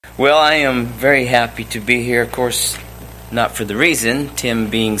Well, I am very happy to be here. Of course, not for the reason, Tim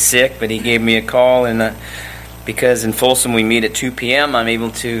being sick, but he gave me a call, and because in Folsom we meet at 2 p.m., I'm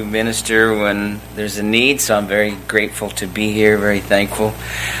able to minister when there's a need, so I'm very grateful to be here, very thankful.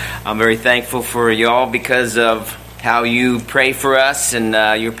 I'm very thankful for y'all because of how you pray for us,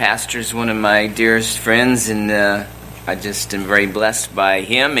 and your pastor's one of my dearest friends, and I just am very blessed by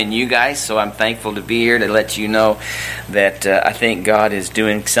him and you guys, so I'm thankful to be here to let you know that I think God is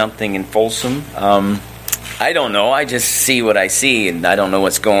doing something in Folsom. I don't know, I just see what I see, and I don't know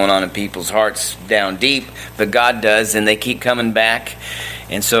what's going on in people's hearts down deep, but God does, and they keep coming back.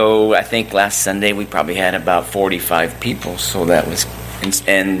 And so I think last Sunday we probably had about 45 people, so that was,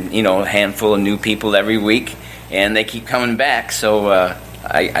 and you know, a handful of new people every week, and they keep coming back, so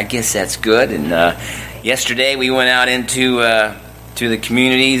I guess that's good. And yesterday we went out into to the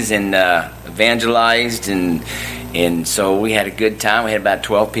communities and evangelized, and so we had a good time. We had about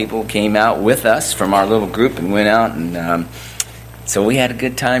 12 people came out with us from our little group and went out, and so we had a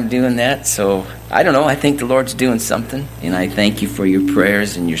good time doing that. So I don't know, I think the Lord's doing something, and I thank you for your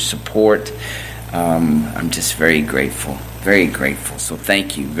prayers and your support. I'm just very grateful, very grateful. So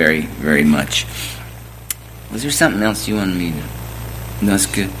thank you very, very much. Was there something else you wanted me to? No, that's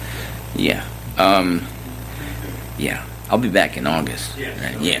good. Yeah. Yeah. I'll be back in August.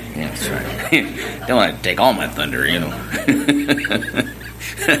 Right? Yeah, that's right. Don't want to take all my thunder, you know.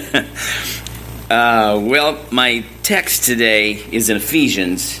 Well, my text today is in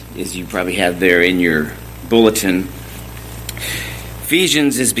Ephesians, as you probably have there in your bulletin.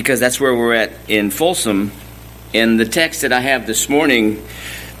 Ephesians is because that's where we're at in Folsom. And the text that I have this morning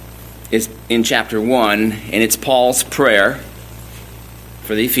is in chapter 1, and it's Paul's prayer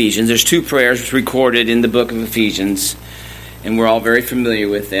for the Ephesians. There's two prayers recorded in the book of Ephesians, and we're all very familiar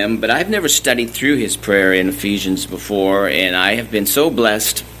with them, but I've never studied through his prayer in Ephesians before, and I have been so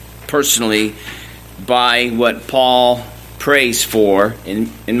blessed personally by what Paul prays for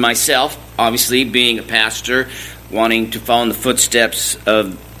in myself, obviously being a pastor, wanting to follow in the footsteps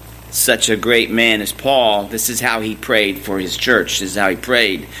of such a great man as Paul. This is how he prayed for his church. This is how he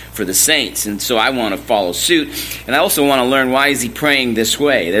prayed for the saints. And so I want to follow suit. And I also want to learn, why is he praying this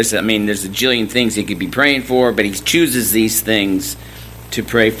way? There's a jillion things he could be praying for, but he chooses these things to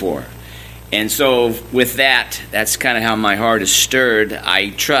pray for. And so with that, that's kind of how my heart is stirred.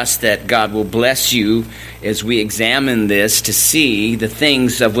 I trust that God will bless you as we examine this to see the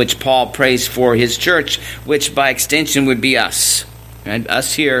things of which Paul prays for his church, which by extension would be us. And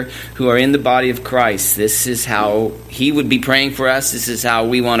us here who are in the body of Christ. This is how he would be praying for us. This is how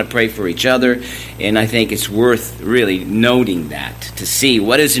we want to pray for each other. And I think it's worth really noting that, to see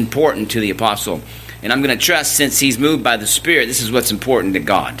what is important to the apostle. And I'm going to trust, since he's moved by the Spirit, this is what's important to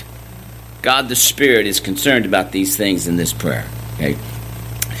God. God the Spirit is concerned about these things in this prayer. Okay?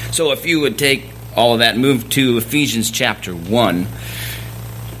 So if you would take all of that, move to Ephesians chapter 1.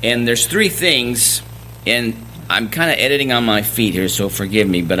 And there's three things, and I'm kind of editing on my feet here, so forgive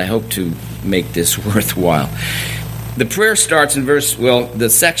me, but I hope to make this worthwhile. The prayer starts in the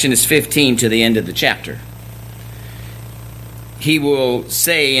section is 15 to the end of the chapter. He will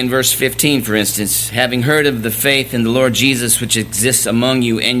say in verse 15, for instance, having heard of the faith in the Lord Jesus which exists among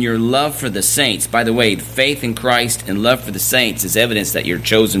you, and your love for the saints. By the way, faith in Christ and love for the saints is evidence that you're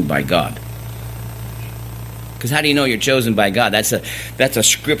chosen by God. Because how do you know you're chosen by God? That's a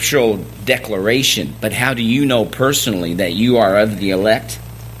scriptural declaration. But how do you know personally that you are of the elect?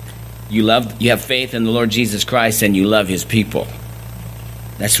 You have faith in the Lord Jesus Christ, and you love his people.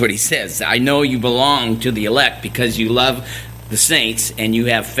 That's what he says. I know you belong to the elect because you love the saints and you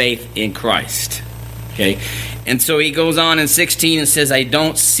have faith in Christ. Okay? And so he goes on in 16 and says, I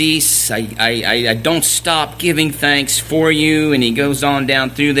don't cease, I don't stop giving thanks for you. And he goes on down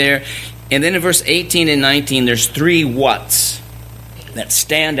through there. And then in verse 18 and 19, there's three whats that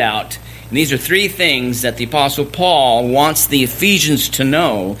stand out. And these are three things that the Apostle Paul wants the Ephesians to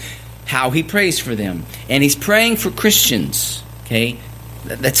know how he prays for them. And he's praying for Christians. Okay?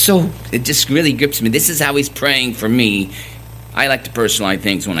 It just really grips me. This is how he's praying for me. I like to personalize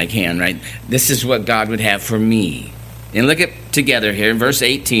things when I can, right? This is what God would have for me. And look at together here, verse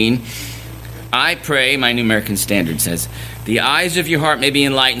 18. I pray, my New American Standard says, the eyes of your heart may be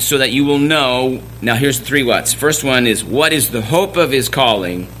enlightened so that you will know. Now here's the three whats. First one is, what is the hope of his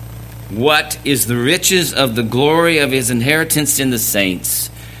calling? What is the riches of the glory of his inheritance in the saints?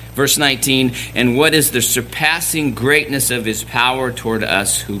 Verse 19, and what is the surpassing greatness of his power toward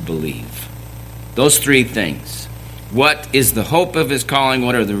us who believe? Those three things. What is the hope of his calling?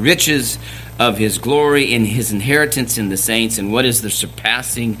 What are the riches of his glory in his inheritance in the saints? And what is the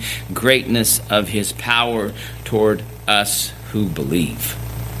surpassing greatness of his power toward us who believe?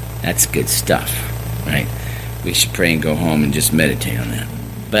 That's good stuff, right? We should pray and go home and just meditate on that.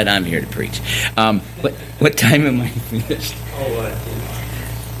 But I'm here to preach. What time am I finished?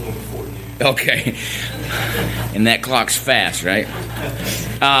 Okay. And that clock's fast, right?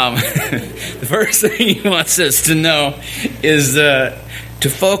 The first thing he wants us to know is to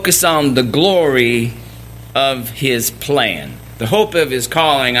focus on the glory of his plan. The hope of his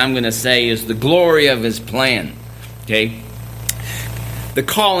calling, I'm going to say, is the glory of his plan. Okay? The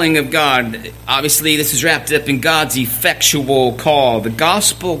calling of God, obviously this is wrapped up in God's effectual call. The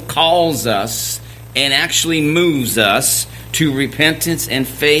gospel calls us and actually moves us to repentance and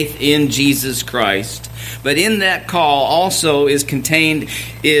faith in Jesus Christ. But in that call also is contained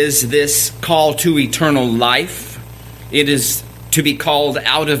is this call to eternal life. It is to be called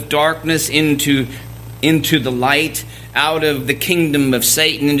out of darkness into the light, out of the kingdom of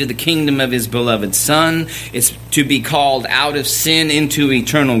Satan into the kingdom of his beloved Son. It's to be called out of sin into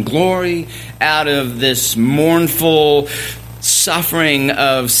eternal glory, out of this mournful suffering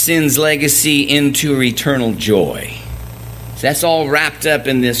of sin's legacy into eternal joy. So that's all wrapped up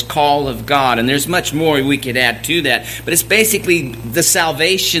in this call of God. And there's much more we could add to that. But it's basically the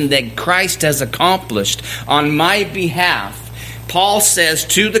salvation that Christ has accomplished on my behalf. Paul says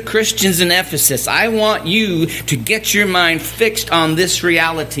to the Christians in Ephesus, I want you to get your mind fixed on this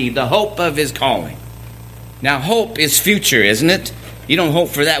reality, the hope of his calling. Now, hope is future, isn't it? You don't hope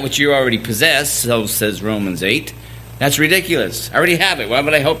for that which you already possess, so says Romans 8. That's ridiculous. I already have it. Why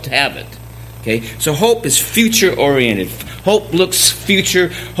would I hope to have it? Okay, so hope is future-oriented. Hope looks future.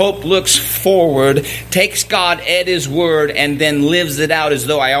 Hope looks forward, takes God at his word, and then lives it out as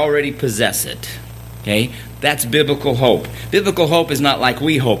though I already possess it. Okay? That's biblical hope. Biblical hope is not like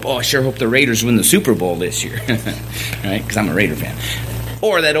we hope. Oh, I sure hope the Raiders win the Super Bowl this year. Right? Because I'm a Raider fan.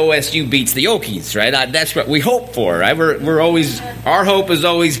 Or that OSU beats the Okies, right? That's what we hope for, right? Our hope is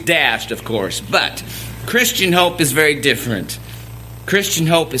always dashed, of course. But Christian hope is very different. Christian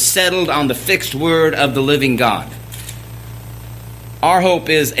hope is settled on the fixed word of the living God. Our hope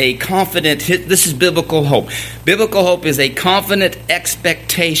is a confident, this is biblical hope. Biblical hope is a confident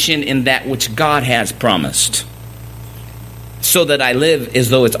expectation in that which God has promised, so that I live as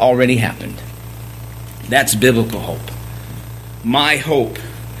though it's already happened. That's biblical hope. My hope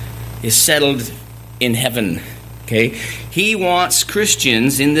is settled in heaven. Okay? He wants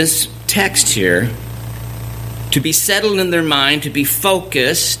Christians in this text here to be settled in their mind, to be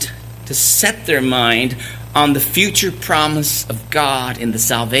focused, to set their mind on the future promise of God in the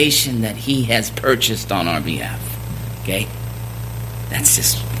salvation that he has purchased on our behalf. Okay? That's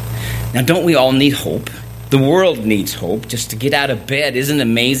just... Now, don't we all need hope? The world needs hope just to get out of bed. Isn't it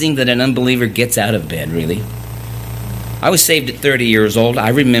amazing that an unbeliever gets out of bed, really? I was saved at 30 years old. I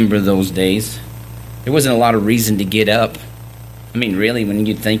remember those days. There wasn't a lot of reason to get up. I mean, really, when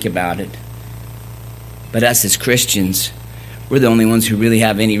you think about it. But us as Christians, we're the only ones who really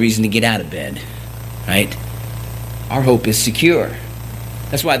have any reason to get out of bed. Right? Our hope is secure.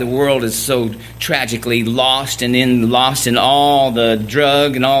 That's why the world is so tragically lost in all the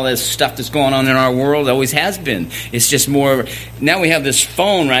drug and all this stuff that's going on in our world. It always has been. It's just more... Now we have this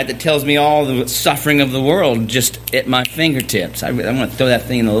phone, right, that tells me all the suffering of the world just at my fingertips. I'm going to throw that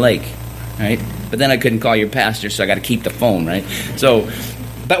thing in the lake, right? But then I couldn't call your pastor, so I got to keep the phone, right?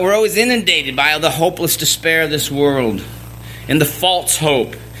 But we're always inundated by all the hopeless despair of this world and the false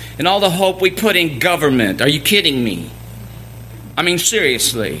hope. And all the hope we put in government. Are you kidding me? I mean,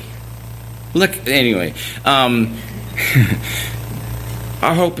 seriously. Look, anyway. Our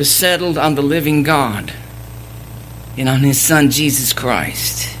hope is settled on the living God and on his Son, Jesus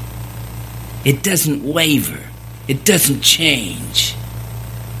Christ. It doesn't waver. It doesn't change.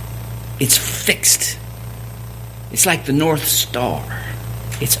 It's fixed. It's like the North Star.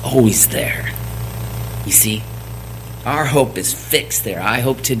 It's always there. You see? Our hope is fixed there. I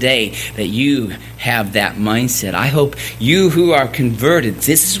hope today that you have that mindset. I hope you who are converted,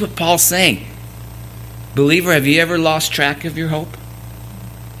 this is what Paul's saying. Believer, have you ever lost track of your hope?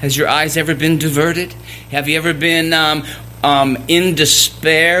 Has your eyes ever been diverted? Have you ever been in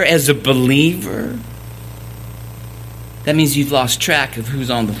despair as a believer? That means you've lost track of who's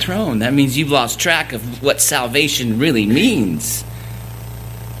on the throne. That means you've lost track of what salvation really means.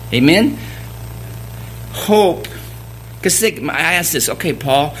 Amen? Hope. Because I asked this, okay,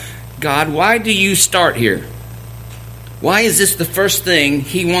 Paul, God, why do you start here? Why is this the first thing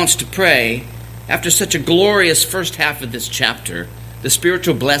he wants to pray after such a glorious first half of this chapter? The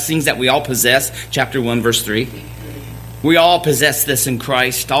spiritual blessings that we all possess, chapter 1, verse 3. We all possess this in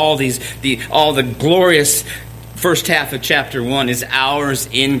Christ. All the glorious first half of chapter 1 is ours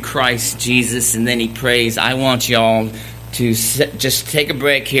in Christ Jesus. And then he prays, I want y'all to just take a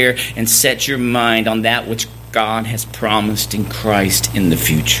break here and set your mind on that which God has promised in Christ in the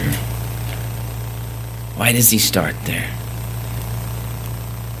future. Why does he start there?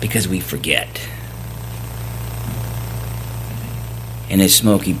 Because we forget. And as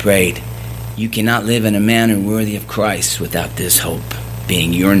Smokey prayed, you cannot live in a manner worthy of Christ without this hope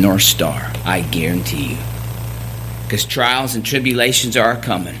being your North Star, I guarantee you. Because trials and tribulations are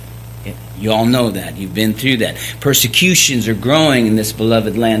coming. You all know that. You've been through that. Persecutions are growing in this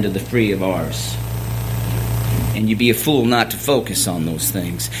beloved land of the free of ours. And you'd be a fool not to focus on those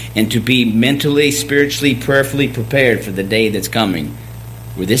things. And to be mentally, spiritually, prayerfully prepared for the day that's coming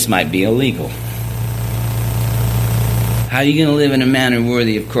where this might be illegal. How are you going to live in a manner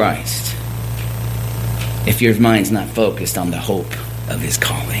worthy of Christ if your mind's not focused on the hope of his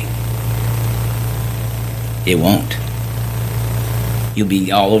calling? It won't. You'll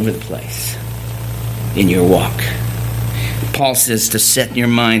be all over the place in your walk. Paul says to set your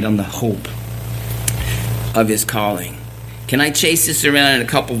mind on the hope of his calling. Can I chase this around in a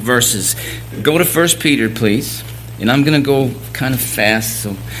couple verses? Go to 1 Peter, please. And I'm going to go kind of fast,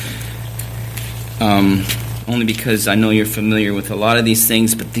 so only because I know you're familiar with a lot of these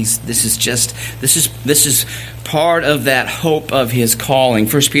things, but this is part of that hope of his calling.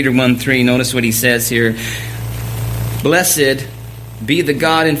 1 Peter 1:3, notice what he says here. Blessed be the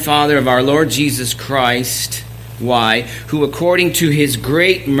God and Father of our Lord Jesus Christ. Why? Who according to his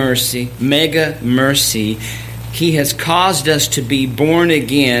great mercy, mega mercy, he has caused us to be born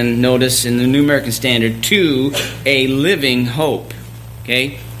again, notice in the New American Standard, to a living hope.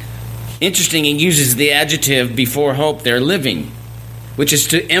 Okay? Interesting, he uses the adjective before hope, they're living, which is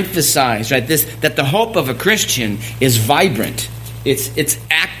to emphasize, right, that the hope of a Christian is vibrant. It's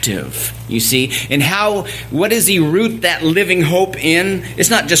active, you see. And what does he root that living hope in? It's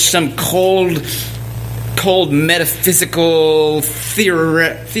not just some cold metaphysical,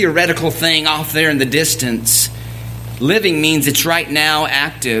 theoretical thing off there in the distance. Living means it's right now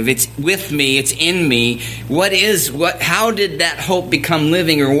active. It's with me. It's in me. How did that hope become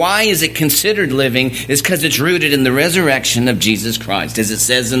living, or why is it considered living? Is because it's rooted in the resurrection of Jesus Christ, as it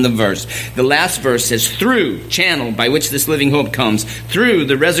says in the verse. The last verse says, through, channel by which this living hope comes, through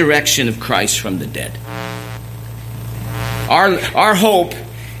the resurrection of Christ from the dead. Our hope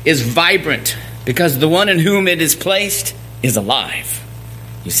is vibrant because the one in whom it is placed is alive.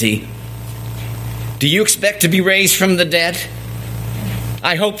 You see? Do you expect to be raised from the dead?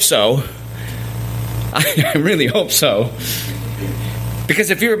 I hope so. I really hope so. Because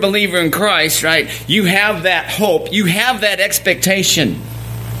if you're a believer in Christ, right, you have that hope. You have that expectation.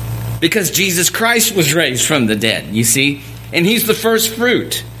 Because Jesus Christ was raised from the dead, you see. And he's the first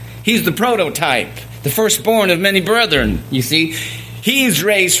fruit. He's the prototype. The firstborn of many brethren, you see. He's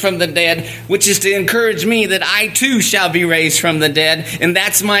raised from the dead, which is to encourage me that I too shall be raised from the dead. And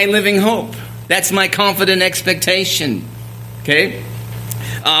that's my living hope. That's my confident expectation. Okay?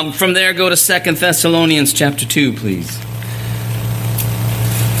 From there, go to 2 Thessalonians chapter 2, please.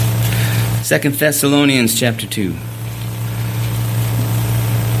 2 Thessalonians chapter 2.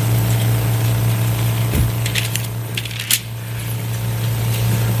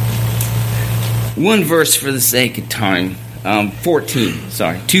 One verse for the sake of time.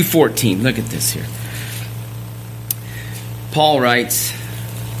 2:14. Look at this here. Paul writes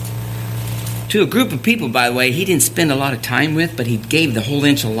to a group of people, by the way, he didn't spend a lot of time with, but he gave the whole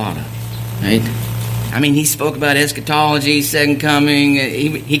enchilada, right? I mean, he spoke about eschatology, second coming.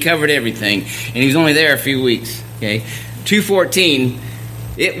 He covered everything, and he was only there a few weeks. Okay, 2:14.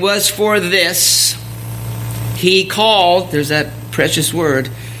 It was for this he called. There's that precious word.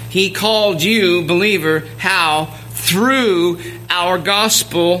 He called you, believer. How? Through our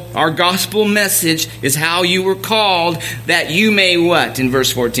gospel message is how you were called, that you may what? In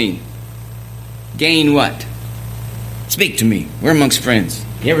verse 14. Gain what? Speak to me. We're amongst friends.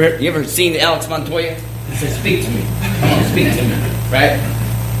 You ever seen Alex Montoya? He says, speak to me. Come on, speak to me. Right?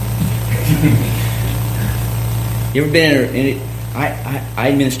 You ever been in it?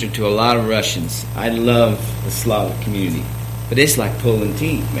 I minister to a lot of Russians. I love the Slavic community. But it's like pulling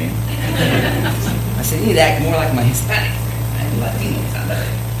teeth, man. I said, you need to act more like my Hispanic friends, Latinos out there.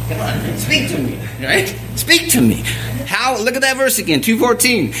 Come on, speak to me, right? Speak to me. How? Look at that verse again,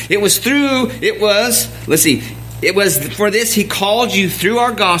 2:14. It was for this he called you through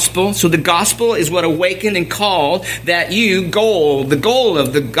our gospel. So the gospel is what awakened and called, that the goal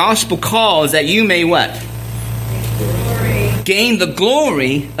of the gospel call is that you may what? Gain the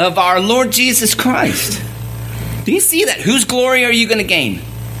glory of our Lord Jesus Christ. Do you see that? Whose glory are you going to gain?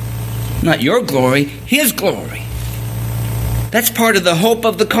 Not your glory, his glory. That's part of the hope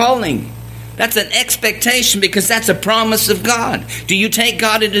of the calling. That's an expectation because that's a promise of God. Do you take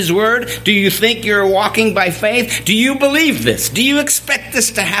God at His word? Do you think you're walking by faith? Do you believe this? Do you expect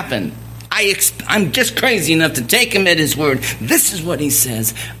this to happen? I'm just crazy enough to take Him at His word. This is what He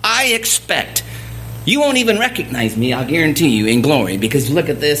says. I expect. You won't even recognize me, I'll guarantee you, in glory. Because look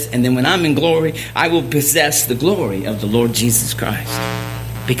at this, and then when I'm in glory, I will possess the glory of the Lord Jesus Christ.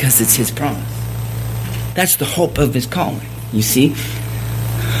 Because it's His promise. That's the hope of His calling. You see?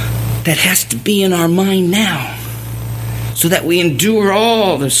 That has to be in our mind now, so that we endure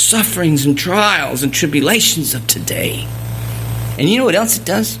all the sufferings and trials and tribulations of today. And you know what else it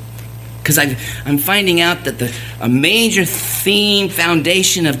does? Because I'm finding out that a major theme,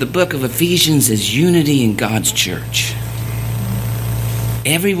 foundation of the book of Ephesians is unity in God's church.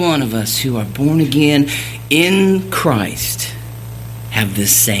 Every one of us who are born again in Christ have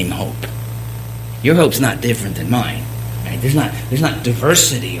this same hope. Your hope's not different than mine. There's not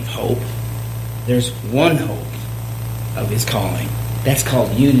diversity of hope. There's one hope of His calling. That's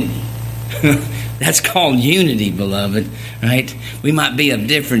called unity. That's called unity, beloved. Right? We might be of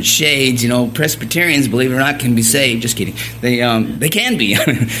different shades. Presbyterians, believe it or not, can be saved. Just kidding. They can be.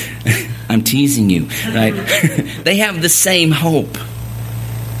 I'm teasing you. Right? They have the same hope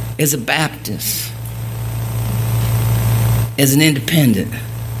as a Baptist, as an independent,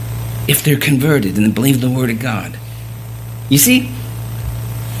 if they're converted and believe the Word of God. You see?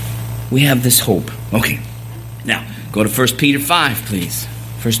 We have this hope. Okay. Now, go to 1 Peter 5, please.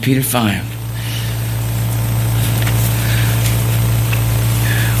 1 Peter 5.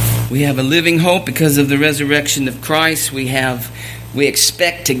 We have a living hope because of the resurrection of Christ. We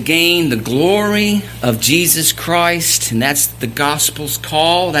expect to gain the glory of Jesus Christ, and that's the gospel's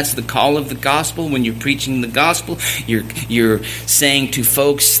call. That's the call of the gospel. When you're preaching the gospel, you're saying to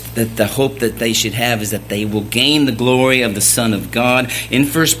folks that the hope that they should have is that they will gain the glory of the Son of God. In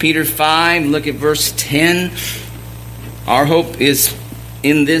 1 Peter 5, look at verse 10. Our hope is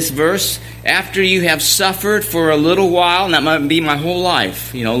in this verse. After you have suffered for a little while, and that might be my whole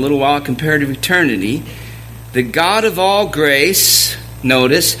life, a little while compared to eternity, the God of all grace,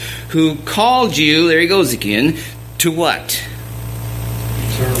 notice, who called you, there he goes again, to what?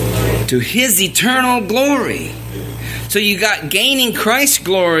 To His eternal glory. So you got gaining Christ's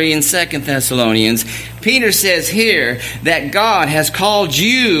glory in 2 Thessalonians. Peter says here that God has called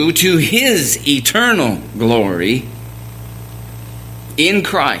you to His eternal glory in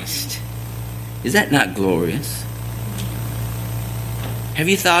Christ. Is that not glorious? Have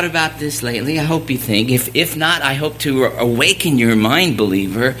you thought about this lately? I hope you think. If not, I hope to awaken your mind,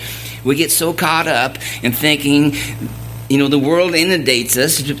 believer. We get so caught up in thinking, the world inundates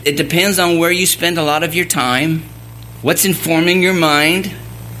us. It depends on where you spend a lot of your time. What's informing your mind?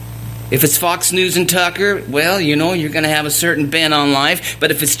 If it's Fox News and Tucker, well, you're going to have a certain bent on life. But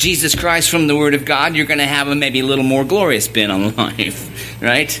if it's Jesus Christ from the Word of God, you're going to have a maybe a little more glorious bent on life.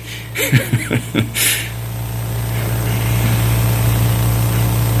 Right?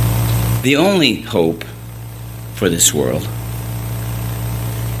 The only hope for this world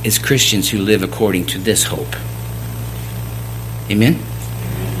is Christians who live according to this hope. Amen?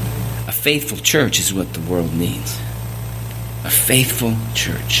 A faithful church is what the world needs. A faithful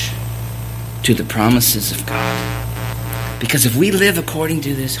church to the promises of God. Because if we live according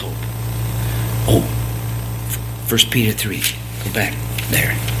to this hope, 1 Peter 3, go back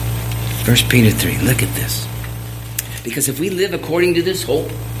there. 1 Peter 3, look at this. Because if we live according to this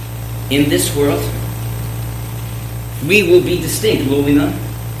hope in this world, we will be distinct, will we not,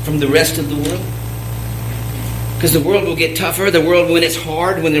 from the rest of the world? Because the world will get tougher. The world, when it's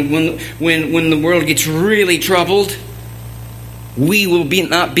hard, when the world gets really troubled, we will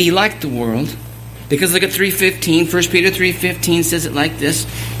not be like the world. Because look at 3:15. 1 Peter 3:15 says it like this.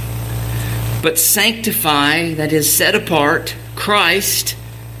 But sanctify, that is, set apart, Christ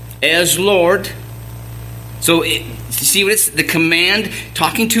as Lord. So, see what it's the command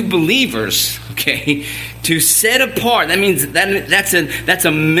talking to believers, okay? To set apart. That means that's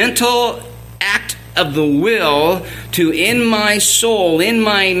a mental act of the will to, in my soul, in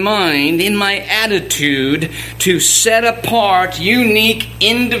my mind, in my attitude, to set apart, unique,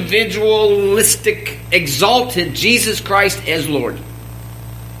 individualistic, exalted Jesus Christ as Lord.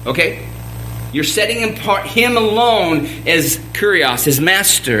 Okay? You're setting apart Him alone as Kurios, as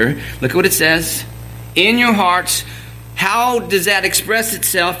Master. Look at what it says. In your hearts. How does that express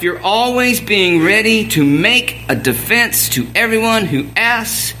itself? You're always being ready to make a defense to everyone who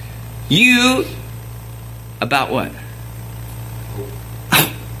asks you about what?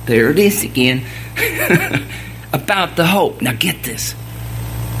 Oh, there it is again. About the hope. Now get this.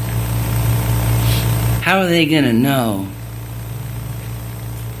 How are they going to know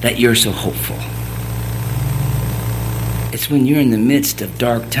that you're so hopeful? It's when you're in the midst of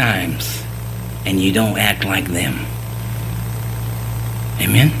dark times and you don't act like them.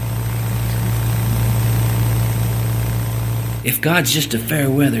 Amen? If God's just a fair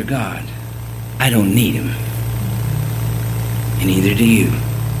weather God, I don't need him. And neither do you.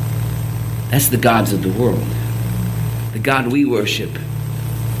 That's the gods of the world. The God we worship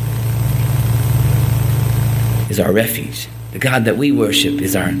is our refuge. The God that we worship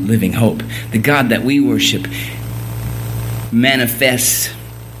is our living hope. The God that we worship manifests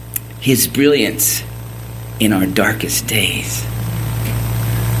his brilliance in our darkest days.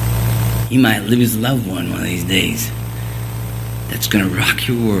 You might lose a loved one of these days. That's going to rock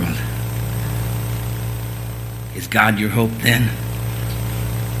your world. Is God your hope then?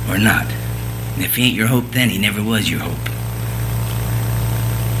 Or not? And if he ain't your hope then, he never was your hope.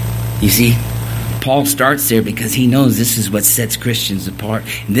 You see, Paul starts there because he knows this is what sets Christians apart.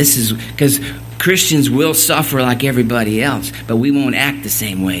 And this is because Christians will suffer like everybody else, but we won't act the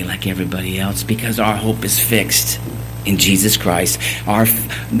same way like everybody else because our hope is fixed in Jesus Christ.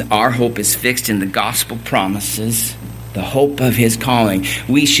 Our hope is fixed in the gospel promises, the hope of his calling.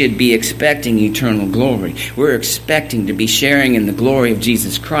 We should be expecting eternal glory. We're expecting to be sharing in the glory of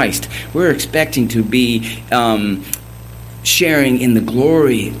Jesus Christ. We're expecting to be sharing in the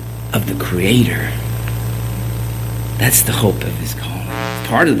glory of the Creator. That's the hope of his calling.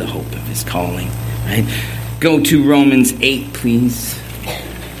 Part of the hope of his calling, right? Go to Romans 8, please.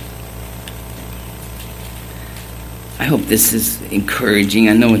 I hope this is encouraging.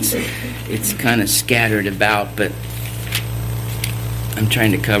 I know it's kind of scattered about, but I'm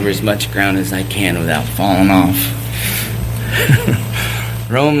trying to cover as much ground as I can without falling off.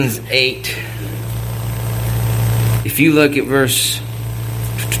 Romans 8. If you look at verse...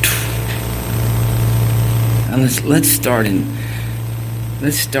 Let's start in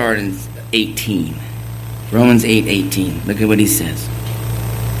 18. Romans 8:18. Look at what he says.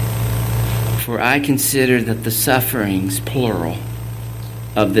 For I consider that the sufferings, plural,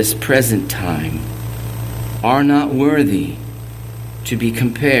 of this present time are not worthy to be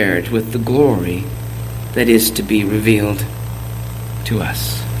compared with the glory that is to be revealed to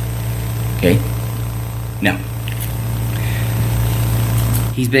us. Okay? Now,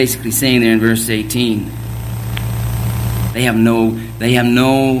 he's basically saying there in verse 18, they have no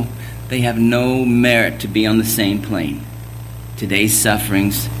merit to be on the same plane. Today's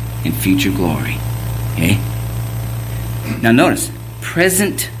sufferings and future glory. Okay? Now notice,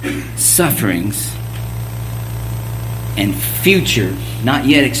 present sufferings and future, not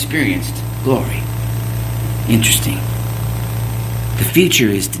yet experienced, glory. Interesting. The future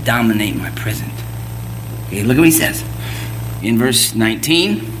is to dominate my present. Okay, look at what he says. In verse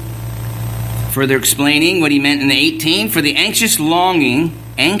 19, further explaining what he meant in the 18, for the anxious longing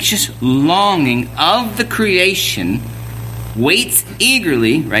of the creation waits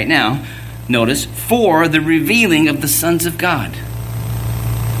eagerly, right now, notice, for the revealing of the sons of God.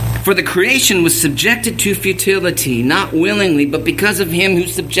 For the creation was subjected to futility, not willingly, but because of him who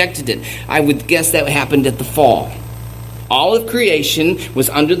subjected it. I would guess that happened at the fall. All of creation was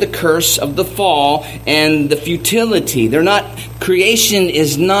under the curse of the fall and the futility. Creation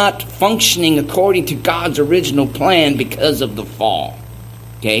is not functioning according to God's original plan because of the fall.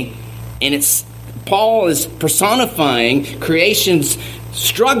 Okay? And Paul is personifying creation's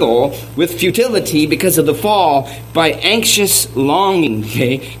struggle with futility because of the fall by anxious longing,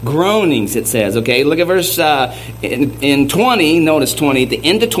 okay? Groanings, it says, okay? Look at verse in 20, notice 20, at the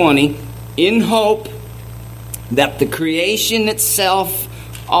end of 20, in hope that the creation itself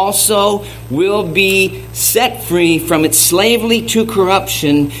also will be set free from its slavery to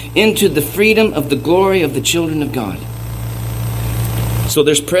corruption into the freedom of the glory of the children of God. So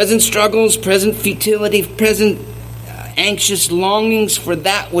there's present struggles, present futility, present anxious longings for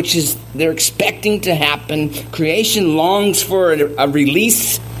that which is they're expecting to happen. Creation longs for a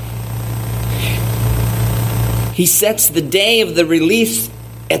release. He sets the day of the release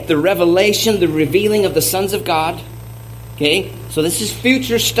at the revelation, the revealing of the sons of God. Okay? So this is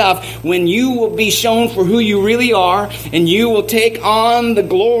future stuff when you will be shown for who you really are and you will take on the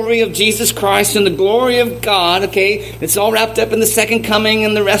glory of Jesus Christ and the glory of God. Okay? It's all wrapped up in the second coming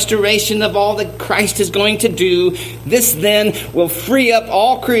and the restoration of all that Christ is going to do. This then will free up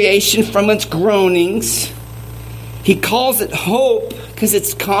all creation from its groanings. He calls it hope because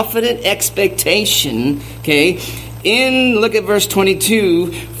it's confident expectation. Okay? Look at verse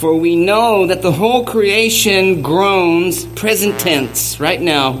 22, for we know that the whole creation groans, present tense, right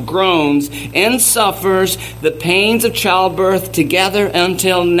now, groans and suffers the pains of childbirth together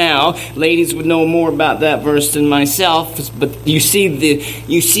until now. Ladies would know more about that verse than myself, but you see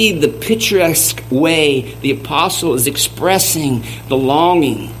the picturesque way the apostle is expressing the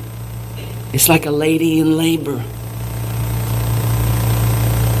longing. It's like a lady in labor.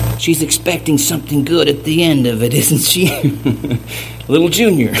 She's expecting something good at the end of it, isn't she? Little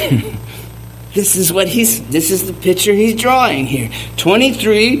Junior. This is the picture he's drawing here.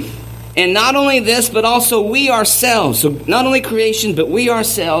 23, and not only this, but also we ourselves. So not only creation, but we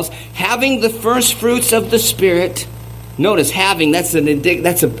ourselves, having the first fruits of the Spirit. Notice having, that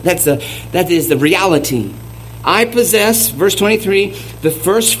is the reality. I possess, verse 23, the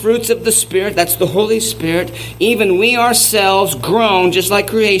first fruits of the Spirit, that's the Holy Spirit. Even we ourselves groan, just like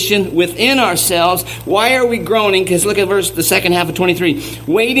creation, within ourselves. Why are we groaning? Because look at the second half of 23.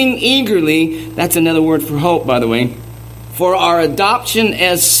 Waiting eagerly, that's another word for hope, by the way, for our adoption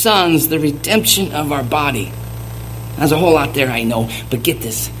as sons, the redemption of our body. There's a whole lot there, I know, but get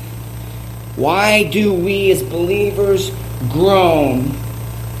this. Why do we as believers groan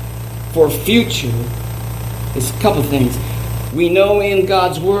for future? It's a couple things. We know in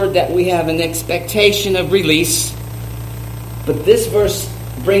God's Word that we have an expectation of release. But this verse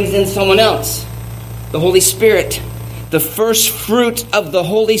brings in someone else. The Holy Spirit. The first fruit of the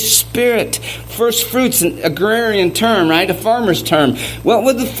Holy Spirit. First fruits, an agrarian term, right? A farmer's term. What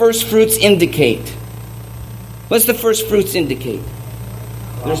would the first fruits indicate? What's the first fruits indicate?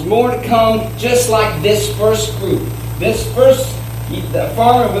 There's more to come, just like this first fruit. The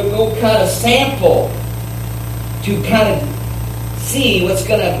farmer would go cut a sample to kind of see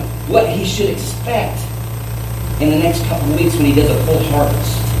what he should expect in the next couple of weeks when he does a full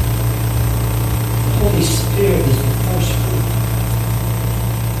harvest. The Holy Spirit is the first fruit.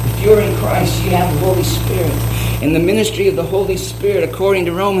 If you're in Christ, you have the Holy Spirit. And the ministry of the Holy Spirit, according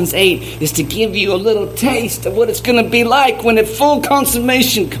to Romans 8, is to give you a little taste of what it's going to be like when the full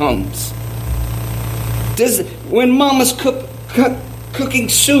consummation comes. When Mama's cooking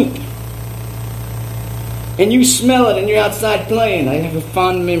soup, and you smell it and you're outside playing. I have a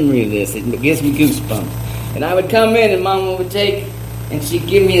fond memory of this. It gives me goosebumps. And I would come in and Mama would take and she'd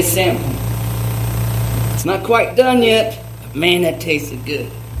give me a sample. It's not quite done yet, but man, that tasted good.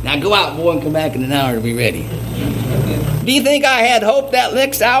 Now go out, boy, and come back in an hour to be ready. Do you think I had hope that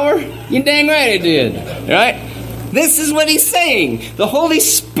next hour? You dang right I did. Right? This is what he's saying. The Holy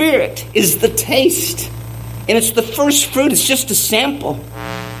Spirit is the taste. And it's the first fruit. It's just a sample.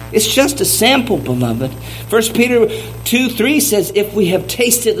 It's just a sample, beloved. 1 Peter 2:3 says, if we have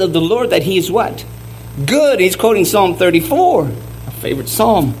tasted of the Lord, that he is what? Good. He's quoting Psalm 34, our favorite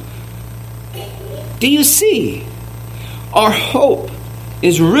psalm. Do you see? Our hope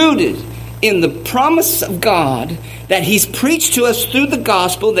is rooted in the promise of God that he's preached to us through the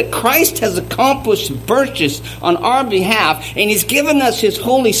gospel, that Christ has accomplished and purchased on our behalf, and he's given us his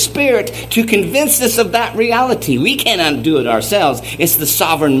Holy Spirit to convince us of that reality. We cannot do it ourselves. It's the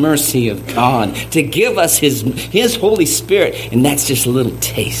sovereign mercy of God to give us his Holy Spirit, and that's just a little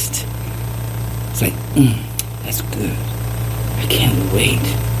taste. It's like, that's good. I can't wait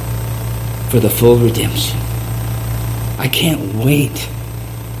for the full redemption. I can't wait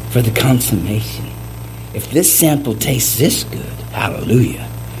for the consummation. If this sample tastes this good, hallelujah.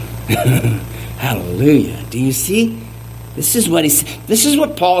 Hallelujah. Do you see? This is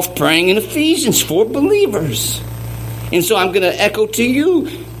what Paul's praying in Ephesians for believers. And so I'm going to echo to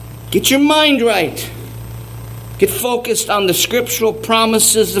you, get your mind right. Get focused on the scriptural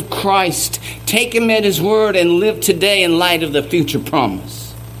promises of Christ. Take him at his word and live today in light of the future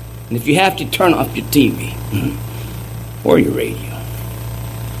promise. And if you have to, turn off your TV or your radio.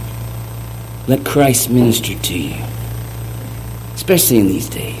 Let Christ minister to you, especially in these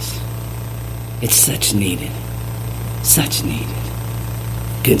days. It's such needed. Such needed.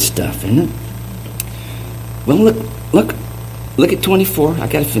 Good stuff, isn't it? Well, look at 24. I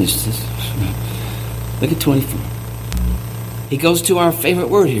got to finish this. Look at 24. He goes to our favorite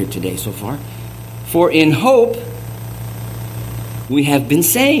word here today so far. For in hope we have been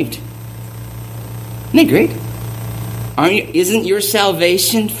saved. Isn't that great? Isn't your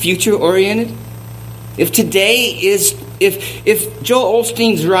salvation future oriented? If today is, if Joel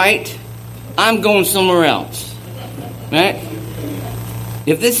Osteen's right, I'm going somewhere else. Right?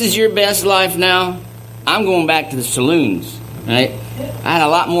 If this is your best life now, I'm going back to the saloons. Right? I had a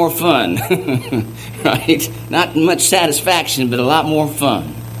lot more fun. Right? Not much satisfaction, but a lot more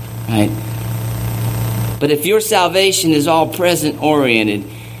fun. Right? But if your salvation is all present oriented,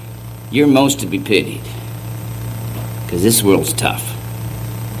 you're most to be pitied. because this world's tough.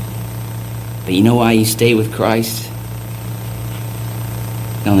 But you know why you stay with Christ?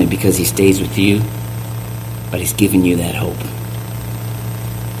 Not only because he stays with you, but he's given you that hope.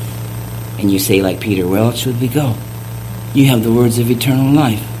 And you say like Peter, where else should we go? You have the words of eternal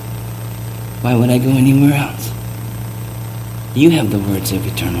life. Why would I go anywhere else? You have the words of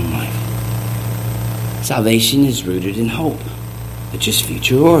eternal life. Salvation is rooted in hope, which is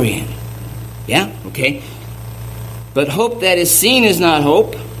future-oriented. Yeah? Okay. But hope that is seen is not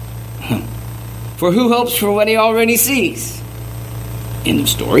hope. For who hopes for what he already sees? End of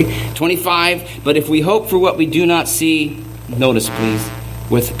story. 25, but if we hope for what we do not see, notice please,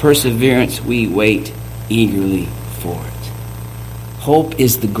 with perseverance we wait eagerly for it. Hope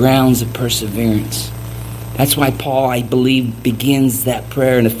is the grounds of perseverance. That's why Paul, I believe, begins that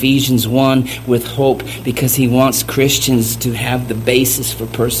prayer in Ephesians 1 with hope, because he wants Christians to have the basis for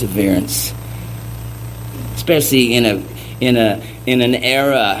perseverance. Especially in an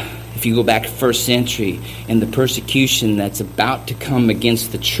era, if you go back to first century, and the persecution that's about to come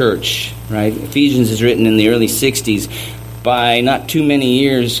against the church, right? Ephesians is written in the early 60s. By not too many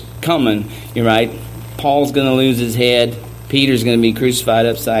years coming, you're right, Paul's going to lose his head. Peter's going to be crucified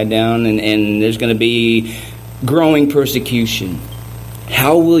upside down, and there's going to be growing persecution.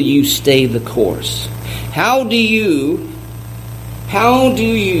 How will you stay the course? How do you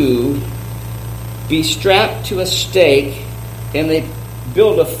be strapped to a stake and they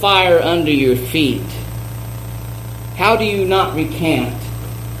build a fire under your feet? How do you not recant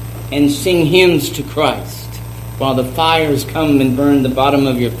and sing hymns to Christ while the fires come and burn the bottom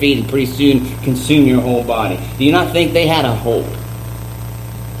of your feet and pretty soon consume your whole body? Do you not think they had a hope?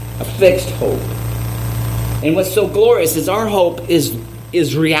 A fixed hope. And what's so glorious is our hope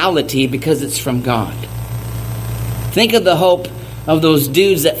is reality because it's from God. Think of the hope of those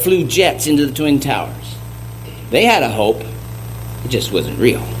dudes that flew jets into the Twin Towers. They had a hope. It just wasn't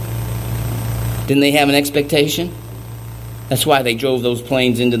real. Didn't they have an expectation? That's why they drove those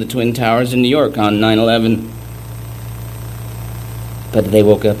planes into the Twin Towers in New York on 9/11. But they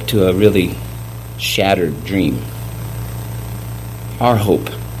woke up to a really shattered dream. Our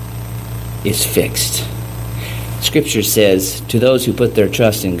hope is fixed. Scripture says, to those who put their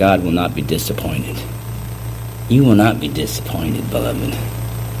trust in God will not be disappointed. You will not be disappointed, beloved.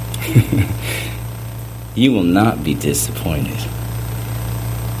 You will not be disappointed.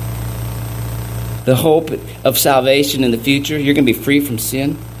 The hope of salvation in the future, you're going to be free from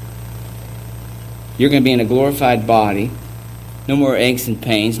sin. You're going to be in a glorified body. No more aches and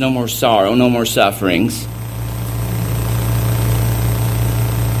pains, no more sorrow, no more sufferings.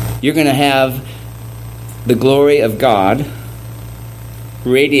 You're going to have the glory of God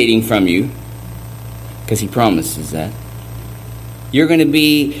radiating from you, because he promises that. You're going to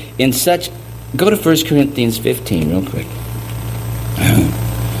be in such... Go to 1 Corinthians 15 real quick.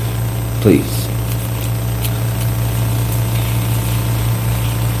 Please.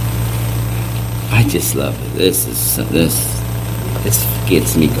 I just love it. This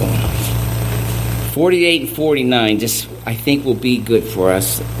gets me going. 48 and 49 just, I think, will be good for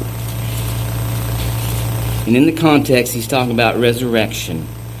us. And in the context, he's talking about resurrection,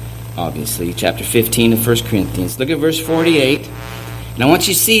 obviously. Chapter 15 of 1 Corinthians. Look at verse 48. And I want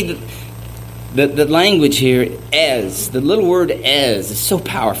you to see the language here, as. The little word as is so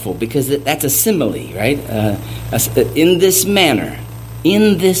powerful because that's a simile, right? In this manner.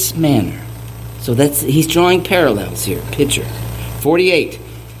 In this manner. So he's drawing parallels here. Picture. 48.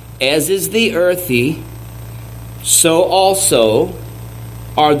 As is the earthy, so also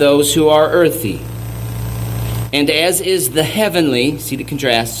are those who are earthy. And as is the heavenly, see the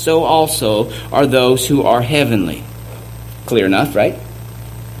contrast, so also are those who are heavenly. Clear enough, right?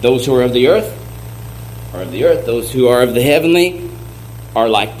 Those who are of the earth are of the earth. Those who are of the heavenly are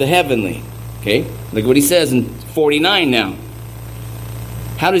like the heavenly. Okay? Look what he says in 49 now.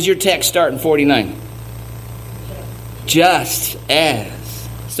 How does your text start in 49? Just as.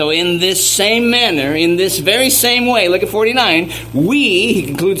 So in this same manner, in this very same way, look at 49, we, he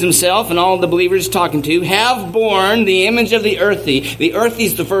concludes himself and all the believers talking to, have borne the image of the earthy. The earthy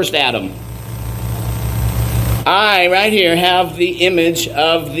is the first Adam. I, right here, have the image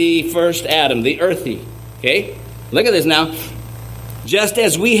of the first Adam, the earthy. Okay? Look at this now. Just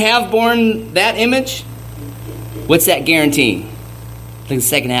as we have borne that image, what's that guaranteeing? Look at the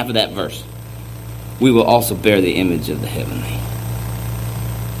second half of that verse. We will also bear the image of the heavenly.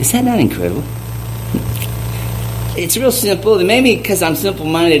 Is that not incredible? It's real simple. Maybe because I'm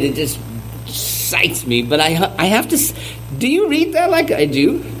simple-minded, it just excites me. But I have to... Do you read that like I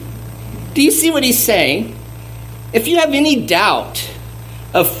do? Do you see what he's saying? If you have any doubt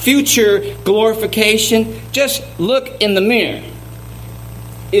of future glorification, just look in the mirror.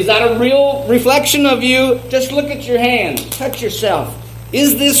 Is that a real reflection of you? Just look at your hands. Touch yourself.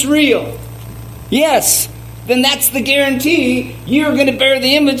 Is this real? Yes. Then that's the guarantee you're going to bear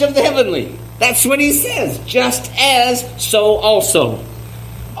the image of the heavenly. That's what he says. Just as, so also.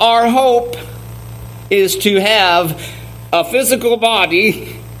 Our hope is to have a physical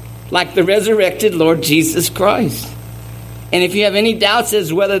body like the resurrected Lord Jesus Christ. And if you have any doubts as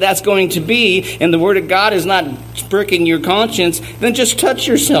to whether that's going to be, and the Word of God is not pricking your conscience, then just touch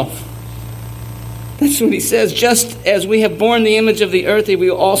yourself. That's what he says. Just as we have borne the image of the earthly,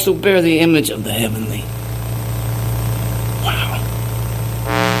 we will also bear the image of the heavenly. Wow.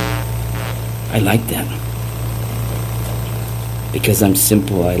 I like that. Because I'm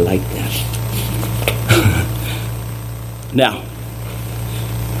simple, I like that. Now,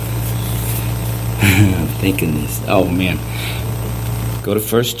 I'm thinking this. Oh, man. Go to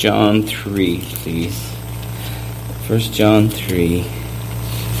 1 John 3, please. 1 John 3.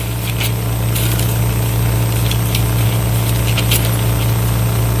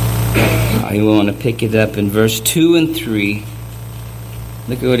 I want to pick it up in verse 2 and 3.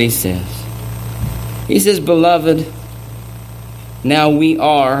 Look at what he says. He says, Beloved, now we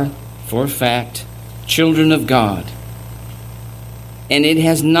are, for a fact, children of God. And it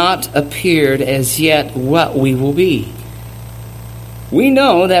has not appeared as yet what we will be. We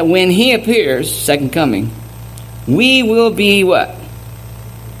know that when he appears, second coming, we will be what?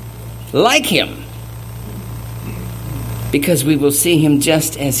 Like him. Because we will see him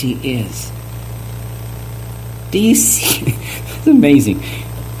just as he is. Do you see? It's amazing.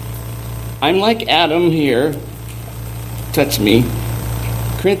 I'm like Adam here. Touch me.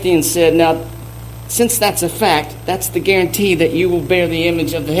 Corinthians said, now, since that's a fact, that's the guarantee that you will bear the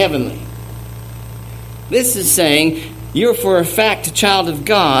image of the heavenly. This is saying you're for a fact a child of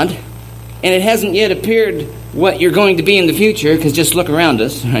God, and it hasn't yet appeared what you're going to be in the future, because just look around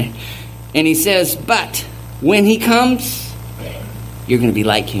us, right? And he says, but when he comes, you're going to be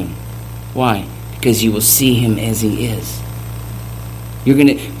like him. Why? Because you will see him as he is.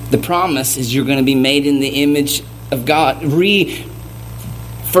 The promise is you're going to be made in the image of God.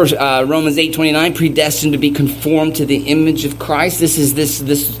 First, Romans 8:29, predestined to be conformed to the image of Christ. This is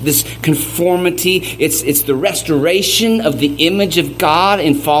this conformity. It's the restoration of the image of God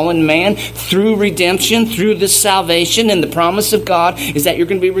in fallen man through redemption, through this salvation. And the promise of God is that you're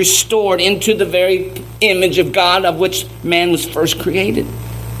going to be restored into the very image of God of which man was first created.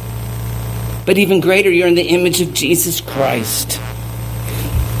 But even greater, you're in the image of Jesus Christ.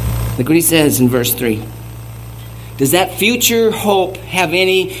 Look what he says in verse 3. Does that future hope have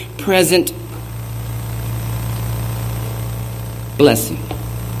any present blessing?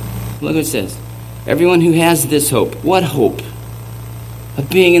 Look what it says. Everyone who has this hope. What hope? Of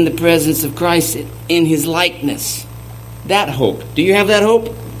being in the presence of Christ in his likeness. That hope. Do you have that hope?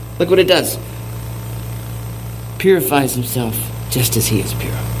 Look what it does. Purifies himself just as he is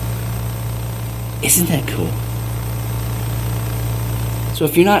pure. Isn't that cool? So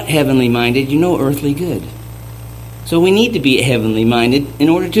if you're not heavenly minded, you know earthly good. So we need to be heavenly minded in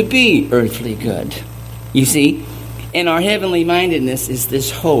order to be earthly good. You see? And our heavenly mindedness is this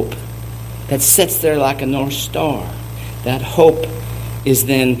hope that sits there like a North Star. That hope is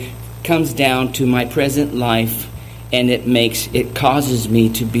then comes down to my present life, and it causes me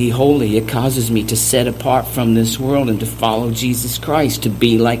to be holy. It causes me to set apart from this world and to follow Jesus Christ, to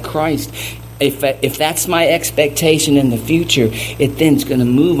be like Christ. If that's my expectation in the future, it then's going to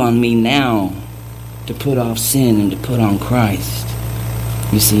move on me now to put off sin and to put on Christ.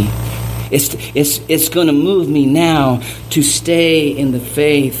 You see, it's going to move me now to stay in the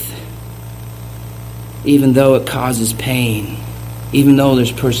faith, even though it causes pain, even though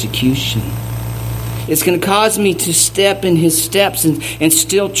there's persecution. It's going to cause me to step in his steps and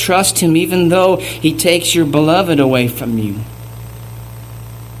still trust him, even though he takes your beloved away from you.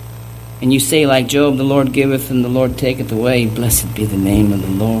 And you say like Job, the Lord giveth and the Lord taketh away. Blessed be the name of the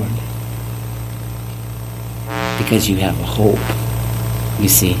Lord. Because you have a hope. You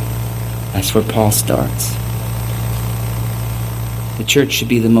see, that's where Paul starts. The church should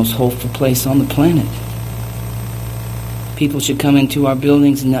be the most hopeful place on the planet. People should come into our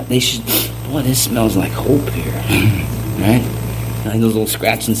buildings and they should, boy, this smells like hope here. Right? Like those little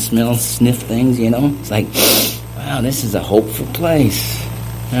scratch and smell, sniff things, you know? It's like, wow, this is a hopeful place.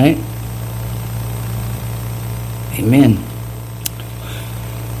 Right? Amen.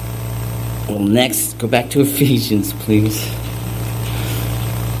 Well, next, go back to Ephesians, please.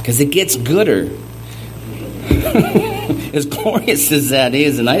 Because it gets gooder. As glorious as that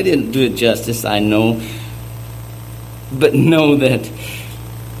is, and I didn't do it justice, I know. But know that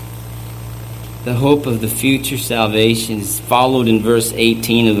the hope of the future salvation is followed in verse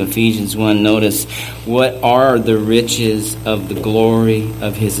 18 of Ephesians 1. Notice, what are the riches of the glory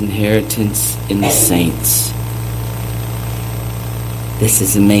of his inheritance in the saints? This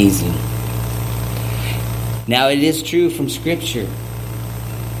is amazing. Now, it is true from Scripture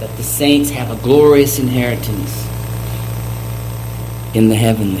that the saints have a glorious inheritance in the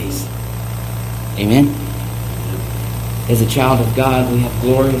heavenlies. Amen? As a child of God, we have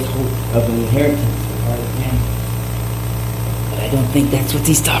glorious hope of an inheritance in our family. But I don't think that's what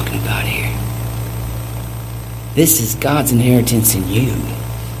he's talking about here. This is God's inheritance in you.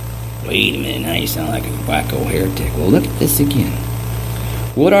 Wait a minute, now you sound like a wacko heretic. Well, look at this again.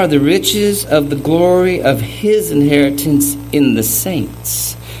 What are the riches of the glory of his inheritance in the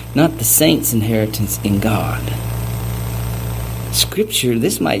saints? Not the saints' inheritance in God. Scripture,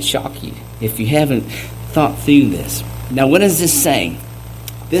 this might shock you if you haven't thought through this. Now, what is this saying?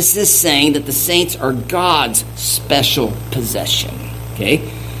 This is saying that the saints are God's special possession. Okay?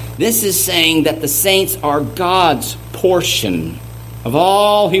 This is saying that the saints are God's portion of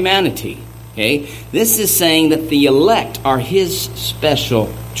all humanity. Okay? This is saying that the elect are his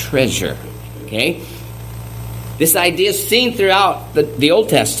special treasure. Okay? This idea is seen throughout the Old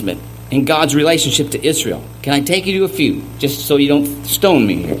Testament in God's relationship to Israel. Can I take you to a few, just so you don't stone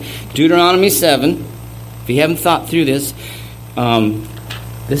me here? Deuteronomy 7. If you haven't thought through this,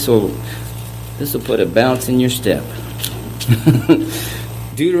 this will put a bounce in your step.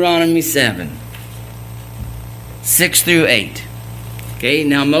 Deuteronomy 7, 6 through 8. Okay,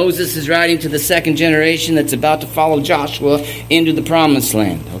 now Moses is writing to the second generation that's about to follow Joshua into the promised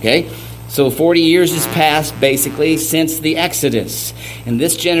land. Okay, so 40 years has passed basically since the Exodus. And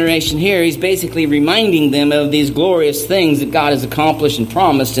this generation here, he's basically reminding them of these glorious things that God has accomplished and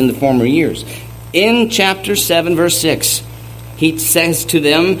promised in the former years. In chapter 7, verse 6, he says to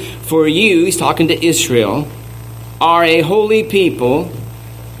them, "For you," he's talking to Israel, "are a holy people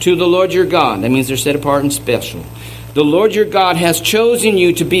to the Lord your God." That means they're set apart and special. "The Lord your God has chosen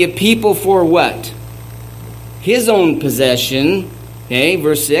you to be a people for what? His own possession." Okay,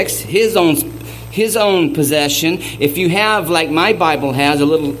 verse 6, his own possession. If you have, like my Bible has, a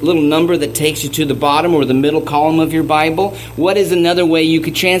little number that takes you to the bottom or the middle column of your Bible, what is another way you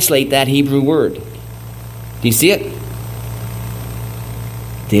could translate that Hebrew word? Do you see it?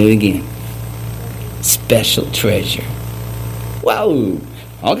 Do it again. Special treasure. Whoa.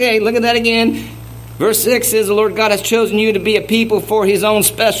 Okay, look at that again. Verse 6 says, "The Lord God has chosen you to be a people for his own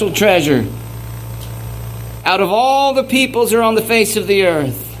special treasure out of all the peoples who are on the face of the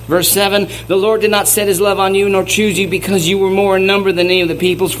earth." Verse 7, "The Lord did not set his love on you, nor choose you because you were more in number than any of the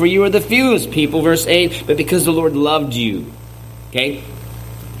peoples, for you are the fewest people." Verse 8, "But because the Lord loved you." Okay?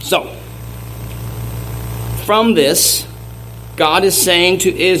 So, from this, God is saying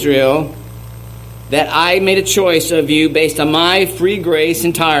to Israel that I made a choice of you based on my free grace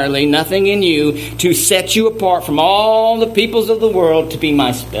entirely, nothing in you, to set you apart from all the peoples of the world to be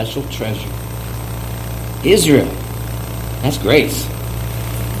my special treasure. Israel, that's grace.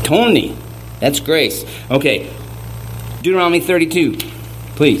 Tony, that's grace. Okay, Deuteronomy 32,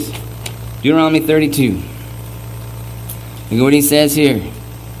 please. Deuteronomy 32. Look at what he says here.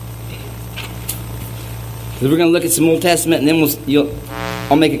 We're going to look at some Old Testament, and then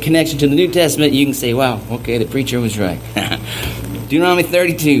I'll make a connection to the New Testament. You can say, wow, okay, the preacher was right. Deuteronomy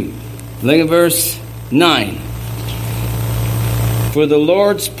 32. Look at verse 9. "For the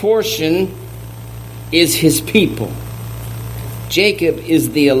Lord's portion is his people. Jacob is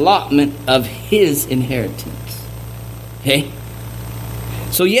the allotment of his inheritance." Okay?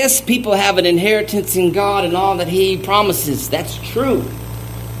 So yes, people have an inheritance in God and all that he promises. That's true.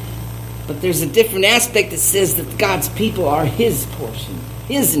 But there's a different aspect that says that God's people are his portion,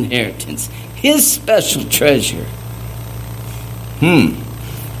 his inheritance, his special treasure.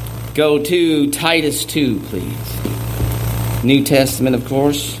 Go to Titus 2, please. New Testament, of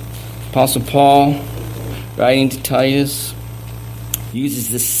course. Apostle Paul, writing to Titus, uses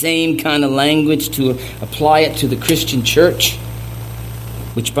the same kind of language to apply it to the Christian church,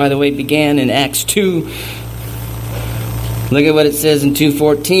 which, by the way, began in Acts 2. Look at what it says in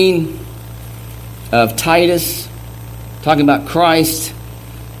 2:14 of Titus, talking about Christ,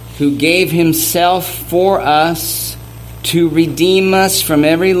 who gave himself for us to redeem us from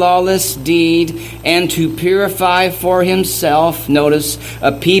every lawless deed and to purify for himself, notice,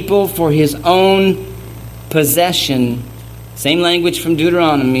 a people for his own possession. Same language from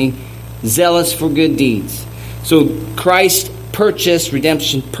Deuteronomy, zealous for good deeds. So Christ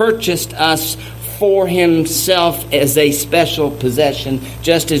redemption purchased us for himself as a special possession,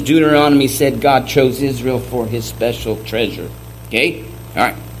 just as Deuteronomy said God chose Israel for his special treasure. Okay? All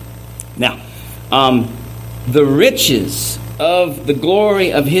right. Now, The riches of the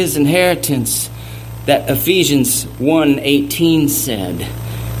glory of his inheritance that Ephesians 1:18 said.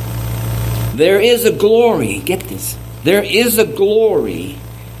 There is a glory, get this, there is a glory,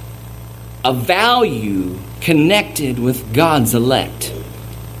 a value connected with God's elect.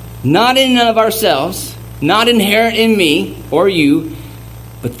 Not in and of ourselves, not inherent in me or you,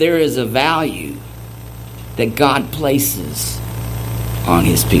 but there is a value that God places on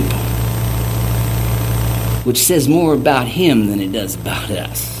his people, which says more about him than it does about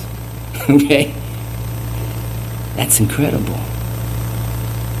us. Okay? That's incredible.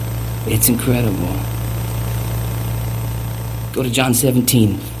 It's incredible. Go to John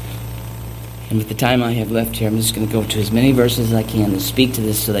 17. And with the time I have left here, I'm just going to go to as many verses as I can to speak to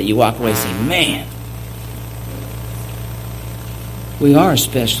this so that you walk away and say, man, we are a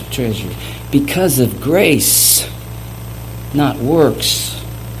special treasure because of grace, not works.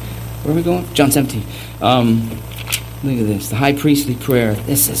 Where are we going? John 17. Look at this. The high priestly prayer.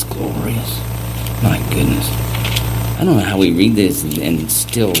 This is glorious. My goodness. I don't know how we read this and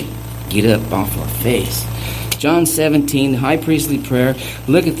still get up off our face. John 17, the high priestly prayer.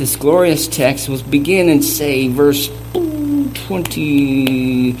 Look at this glorious text. We'll begin and say verse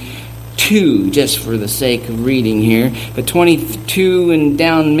 22, just for the sake of reading here. But 22 and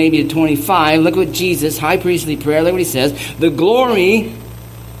down maybe to 25. Look what Jesus, high priestly prayer, look what he says. The glory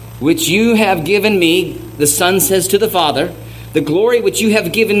which you have given me, the Son says to the Father, the glory which you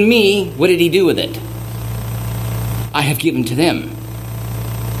have given me, what did he do with it? I have given to them.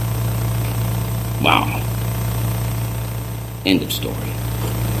 Wow. End of story.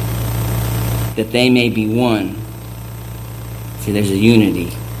 That they may be one. See, there's a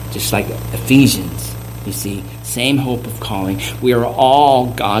unity. Just like Ephesians. You see, same hope of calling. We are all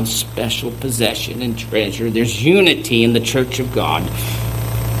God's special possession and treasure. There's unity in the church of God.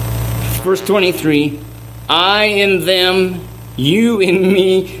 Verse 23. I in them, you in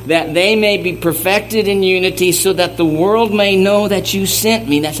me, that they may be perfected in unity, so that the world may know that you sent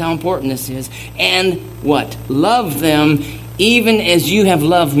me. That's how important this is. And what? Love them even as you have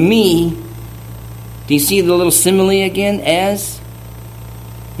loved me. Do you see the little simile again? As?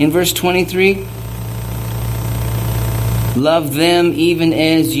 In verse 23. Love them even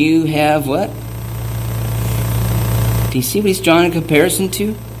as you have what? Do you see what he's drawing a comparison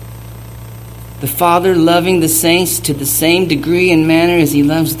to? The Father loving the saints to the same degree and manner as he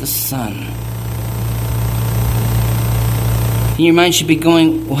loves the Son. And your mind should be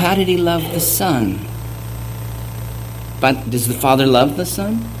going, well, how did he love the Son? But does the Father love the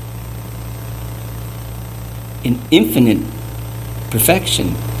Son? In infinite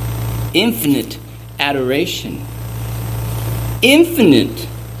perfection, infinite adoration, infinite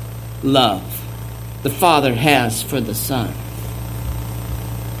love the Father has for the Son.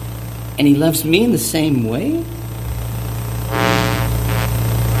 And he loves me in the same way?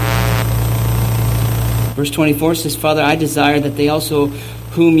 Verse 24 says, Father, I desire that they also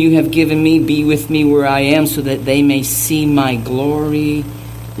whom you have given me be with me where I am, so that they may see my glory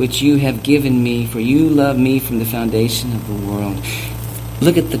which you have given me, for you love me from the foundation of the world.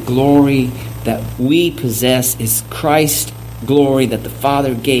 Look at the glory that we possess is Christ's glory that the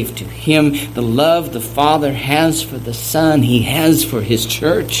Father gave to him. The love the Father has for the Son, he has for his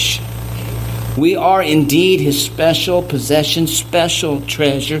church. We are indeed his special possession, special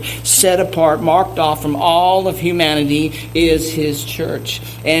treasure, set apart, marked off from all of humanity is his church.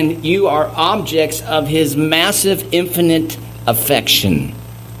 And you are objects of his massive, infinite affection.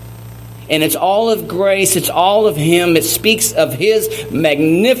 And it's all of grace, it's all of him. It speaks of his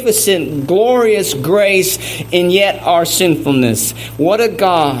magnificent, glorious grace, and yet our sinfulness. What a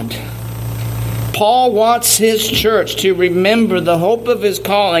God. Paul wants his church to remember the hope of his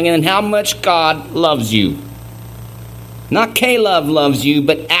calling and how much God loves you. Not K-Love loves you,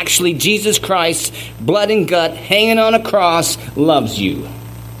 but actually Jesus Christ, blood and gut, hanging on a cross, loves you.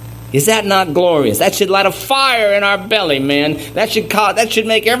 Is that not glorious? That should light a fire in our belly, man. That should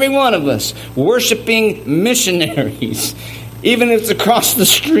make every one of us worshiping missionaries, even if it's across the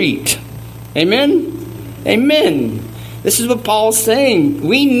street. Amen? Amen. This is what Paul's saying.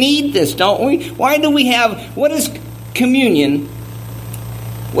 We need this, don't we? Why do we have... What is communion?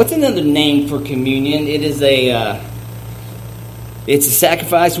 What's another name for communion? It is it's a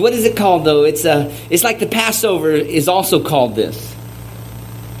sacrifice. What is it called, though? It's like the Passover is also called this.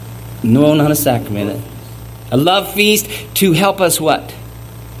 No, not a sacrament. A love feast to help us what?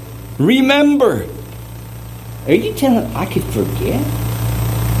 Remember. Are you telling I could forget?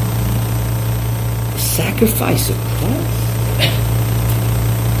 The sacrifice of Christ.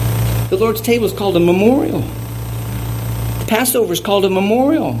 The Lord's table is called a memorial. The Passover is called a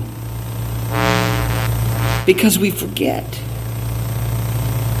memorial. because we forget.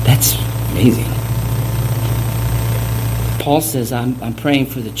 That's amazing. Paul says, I'm praying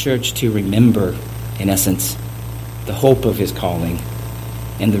for the church to remember, in essence, the hope of his calling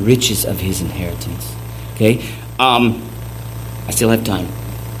and the riches of his inheritance. Okay? I still have time.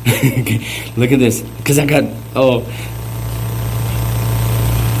 Okay. Look at this. Because I got, go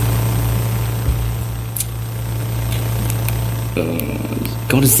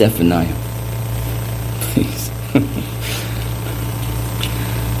to Zephaniah, please.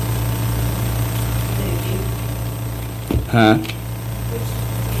 Huh?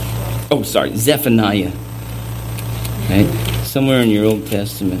 Oh, sorry, Zephaniah. Right? Somewhere in your Old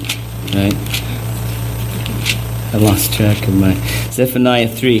Testament. Right? I lost track of my... Zephaniah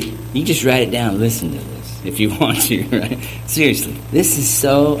 3. You just write it down. Listen to this if you want to. Right? Seriously. This is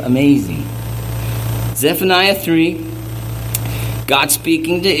so amazing. Zephaniah 3. God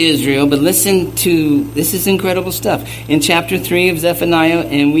speaking to Israel, but listen to, this is incredible stuff. In chapter 3 of Zephaniah,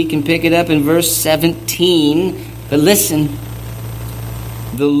 and we can pick it up in verse 17, but listen.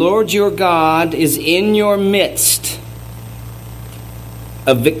 The Lord your God is in your midst,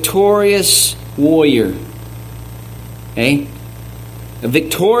 a victorious warrior. Okay? A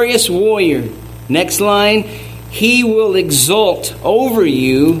victorious warrior. Next line, he will exult over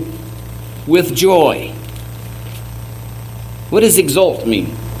you with joy. What does exalt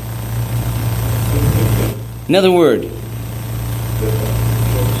mean? Another word.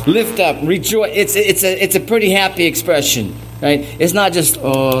 Lift up, rejoice. It's a pretty happy expression, right? It's not just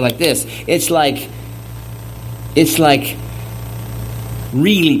like this. It's like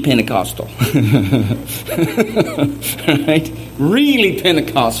really Pentecostal. Right? Really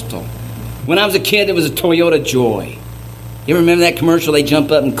Pentecostal. When I was a kid, it was a Toyota Joy. You remember that commercial? They jump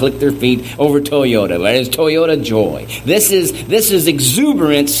up and click their feet over Toyota. Right? It's Toyota Joy. This is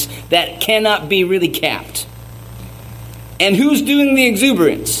exuberance that cannot be really capped. And who's doing the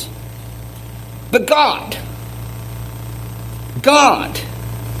exuberance? But God. God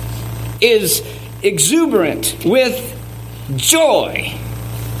is exuberant with joy.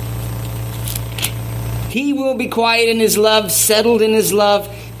 He will be quiet in his love, settled in his love.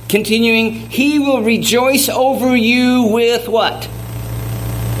 Continuing, he will rejoice over you with what?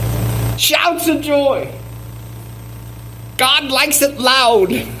 Shouts of joy. God likes it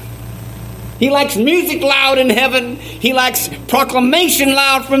loud. He likes music loud in heaven. He likes proclamation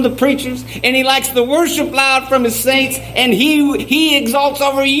loud from the preachers. And he likes the worship loud from his saints. And he exalts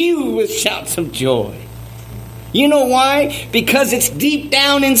over you with shouts of joy. You know why? Because it's deep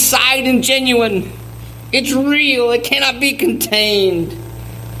down inside and genuine. It's real. It cannot be contained.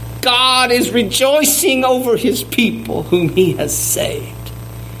 God is rejoicing over his people whom he has saved.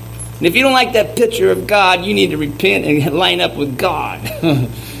 And if you don't like that picture of God, you need to repent and line up with God.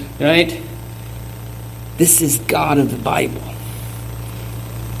 Right? This is God of the Bible.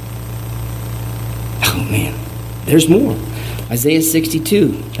 Oh man, there's more. Isaiah 62.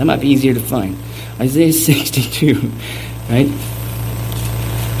 That might be easier to find. Isaiah 62. Right?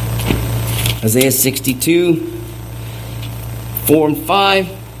 Isaiah 62, 4 and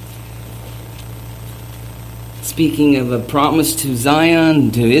 5. Speaking of a promise to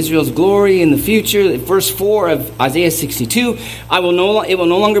Zion, to Israel's glory in the future, verse 4 of Isaiah 62, it will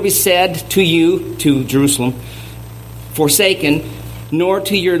no longer be said to you, to Jerusalem, forsaken, nor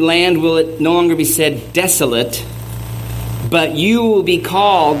to your land will it no longer be said desolate, but you will be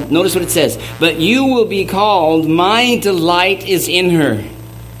called, notice what it says, but you will be called, my delight is in her.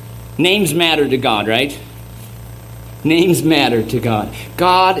 Names matter to God, right? Names matter to God.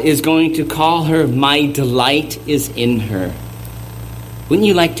 God is going to call her, my delight is in her. Wouldn't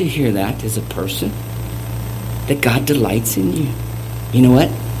you like to hear that as a person? That God delights in you. You know what?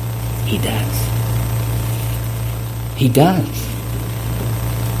 He does. He does.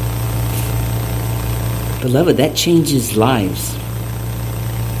 Beloved, that changes lives.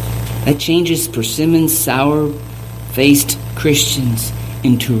 That changes persimmon, sour-faced Christians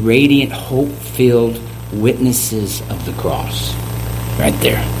into radiant, hope-filled witnesses of the cross. Right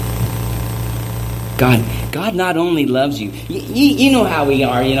there. God not only loves you. You know how we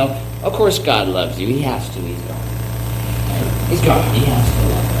are, you know. Of course God loves you. He has to. He's God. He's God. He has to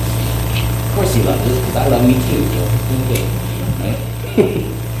love us. Of course he loves us, because I love me too. Okay. Right?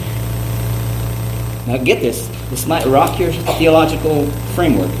 Now get this. This might rock your theological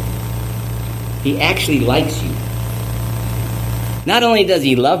framework. He actually likes you. Not only does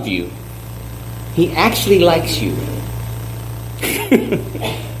he love you, he actually likes you.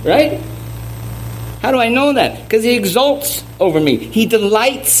 Right? How do I know that? Because he exults over me. He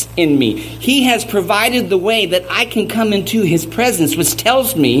delights in me. He has provided the way that I can come into his presence, which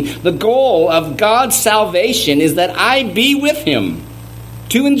tells me the goal of God's salvation is that I be with him,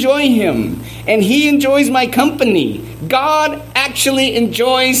 to enjoy him. And he enjoys my company. God actually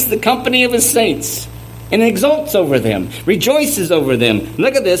enjoys the company of his saints and exults over them, rejoices over them.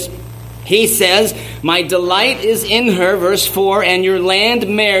 Look at this. He says, my delight is in her, verse 4, and your land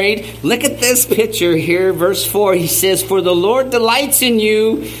married. Look at this picture here, verse 4. He says, for the Lord delights in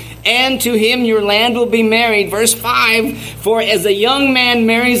you, and to him your land will be married. Verse 5, for as a young man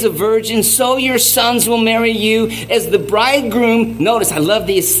marries a virgin, so your sons will marry you. As the bridegroom, notice, I love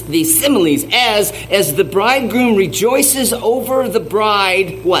these similes, as the bridegroom rejoices over the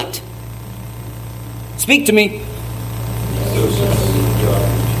bride, what? Speak to me.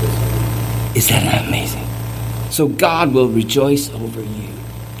 Is that not amazing? So God will rejoice over you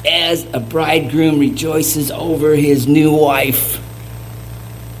as a bridegroom rejoices over his new wife.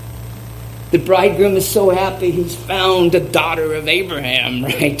 The bridegroom is so happy he's found a daughter of Abraham,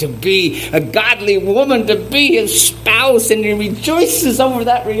 right? To be a godly woman, to be his spouse, and he rejoices over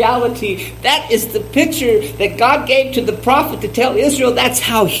that reality. That is the picture that God gave to the prophet to tell Israel. That's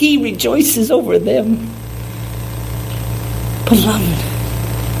how he rejoices over them. Beloved.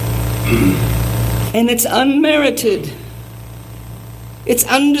 And it's unmerited. It's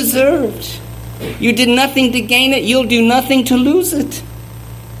undeserved. You did nothing to gain it. You'll do nothing to lose it.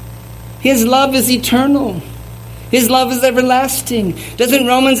 His love is eternal. His love is everlasting. Doesn't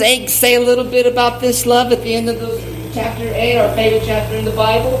Romans 8 say a little bit about this love at the end of chapter 8, our favorite chapter in the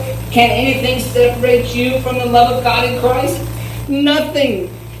Bible? Can anything separate you from the love of God in Christ? Nothing.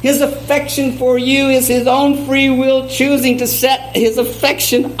 His affection for you is his own free will choosing to set his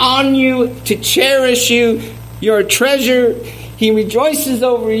affection on you, to cherish you. You're a treasure. He rejoices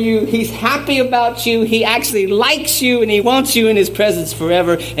over you. He's happy about you. He actually likes you, and he wants you in his presence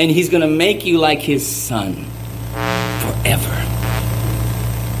forever. And he's going to make you like his son forever.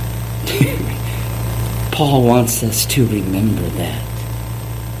 Paul wants us to remember that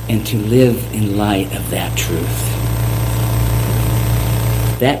and to live in light of that truth.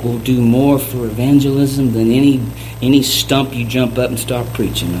 That will do more for evangelism than any stump you jump up and start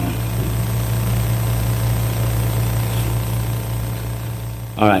preaching on.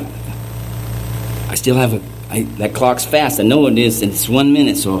 All right. I still have that clock's fast. I know it is, and it's 1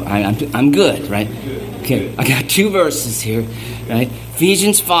 minute, so I'm good, right? Okay, I got 2 verses here, right?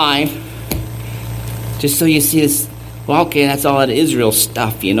 Ephesians 5. Just so you see this. Well, okay, that's all that Israel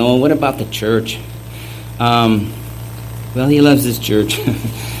stuff, you know. What about the church? Well, he loves his church.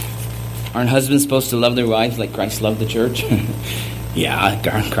 Aren't husbands supposed to love their wives like Christ loved the church? Yeah,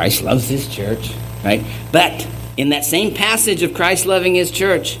 Christ loves his church, right? But in that same passage of Christ loving his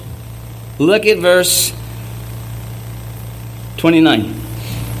church, look at verse 29.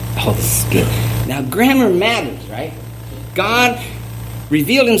 Oh, this is good. Now, grammar matters, right? God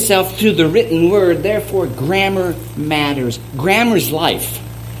revealed himself through the written word, therefore grammar matters. Grammar's life.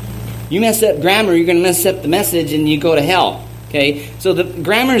 You mess up grammar, you're going to mess up the message and you go to hell. Okay? So the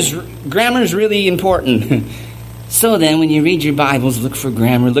grammar's really important. So then, when you read your Bibles, look for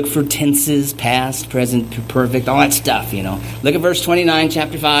grammar, look for tenses, past, present, perfect, all that stuff, you know. Look at verse 29,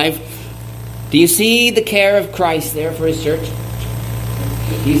 chapter 5. Do you see the care of Christ there for his church?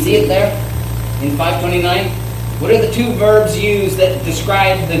 Do you see it there in 529? What are the 2 verbs used that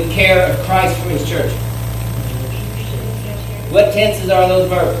describe the care of Christ for his church? What tenses are those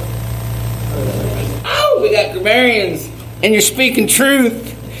verbs? Oh, we got grammarians. And you're speaking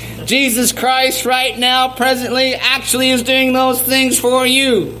truth. Jesus Christ right now, presently, actually is doing those things for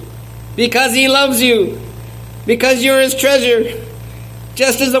you. Because he loves you. Because you're his treasure.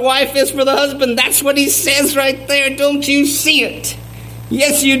 Just as a wife is for the husband. That's what he says right there. Don't you see it?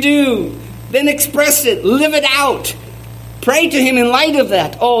 Yes, you do. Then express it. Live it out. Pray to him in light of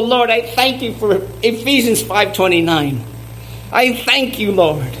that. Oh, Lord, I thank you for Ephesians 5:29. I thank you,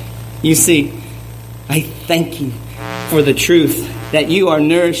 Lord. You see, I thank you for the truth that you are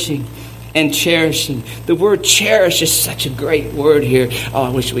nourishing and cherishing. The word cherish is such a great word here. Oh, I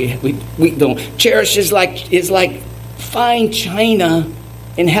wish we don't. Cherish is like fine china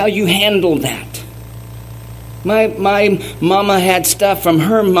and how you handle that. My mama had stuff from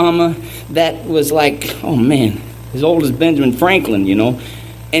her mama that was like, oh man, as old as Benjamin Franklin, you know.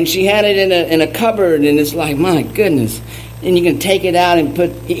 And she had it in a cupboard, and it's like, my goodness. And you can take it out and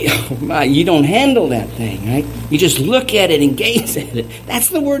you don't handle that thing, right? You just look at it and gaze at it. That's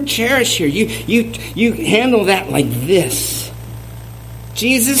the word cherish here. You handle that like this.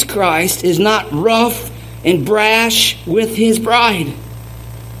 Jesus Christ is not rough and brash with his bride.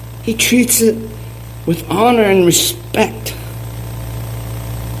 He treats it with honor and respect.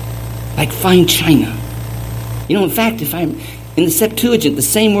 like fine china. You know, in fact, if I'm in the Septuagint, the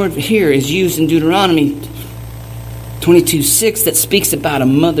same word here is used in Deuteronomy 22:6 that speaks about a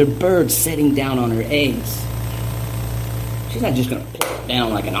mother bird setting down on her eggs. She's not just going to plop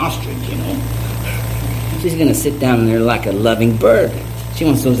down like an ostrich, you know. She's going to sit down there like a loving bird. She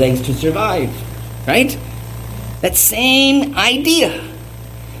wants those eggs to survive, right? That same idea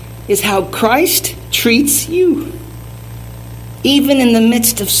is how Christ treats you. Even in the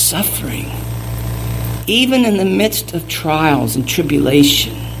midst of suffering, even in the midst of trials and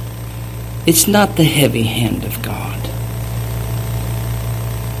tribulation, it's not the heavy hand of God.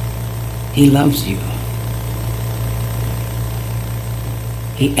 He loves you.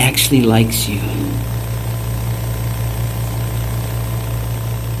 He actually likes you.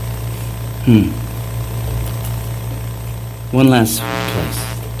 One last place.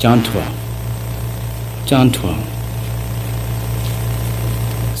 John 12. John 12.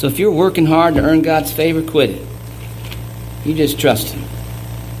 So if you're working hard to earn God's favor, quit it. You just trust Him.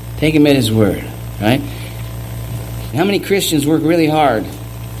 Take Him at His word, right? How many Christians work really hard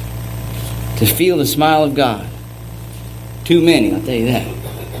to feel the smile of God? Too many, I'll tell you that.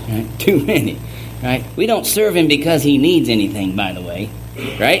 Right? Too many, right? We don't serve Him because He needs anything, by the way,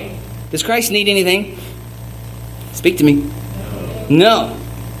 right? Does Christ need anything? Speak to me. No.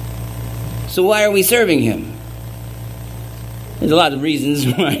 So why are we serving Him? There's a lot of reasons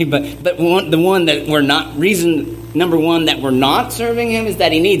why, but reason number one that we're not serving Him is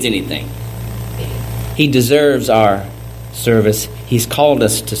that He needs anything. He deserves our service. He's called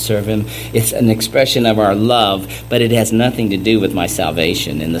us to serve Him. It's an expression of our love, but it has nothing to do with my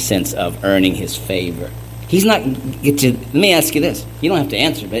salvation in the sense of earning His favor. He's not. Let me ask you this. You don't have to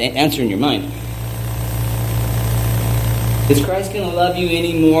answer, but answer in your mind. Is Christ going to love you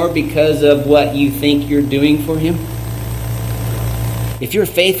anymore because of what you think you're doing for Him? If you're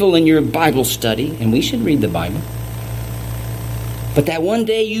faithful in your Bible study, and we should read the Bible, but that one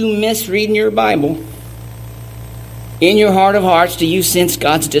day you miss reading your Bible, in your heart of hearts, do you sense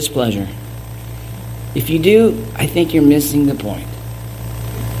God's displeasure? If you do, I think you're missing the point.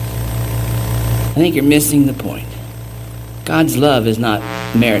 I think you're missing the point. God's love is not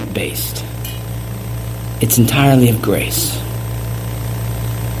merit-based. It's entirely of grace.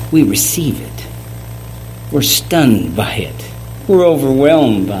 We receive it. We're stunned by it. We're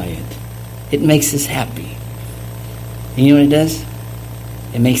overwhelmed by it. It makes us happy. And you know what it does?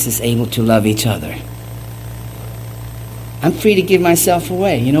 It makes us able to love each other. I'm free to give myself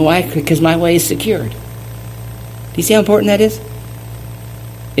away. You know why? Because my way is secured. Do you see how important that is?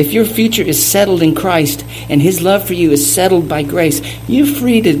 If your future is settled in Christ and His love for you is settled by grace, you're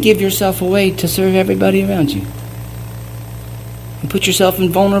free to give yourself away to serve everybody around you. And put yourself in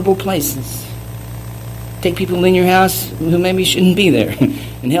vulnerable places. Take people in your house who maybe shouldn't be there.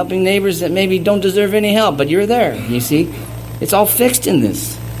 And helping neighbors that maybe don't deserve any help, but you're there. You see? It's all fixed in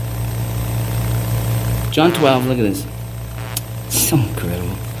this. John 12, look at this. So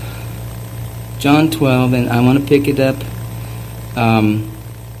incredible. John 12, and I want to pick it up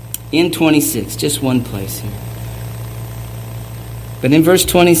in 26, just one place here. But in verse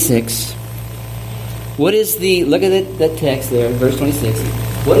 26, what is the, look at that text there, verse 26.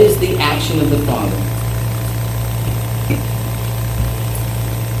 What is the action of the Father?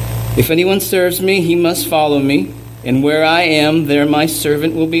 If anyone serves me, he must follow me, and where I am, there my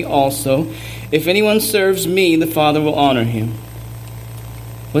servant will be also. If anyone serves me, the Father will honor him.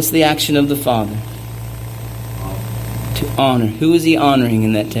 What's the action of the Father? To honor. Who is He honoring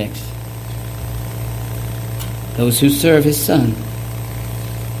in that text? Those who serve His Son.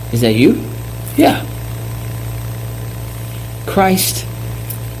 Is that you? Yeah. Christ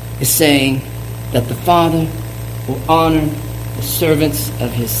is saying that the Father will honor the servants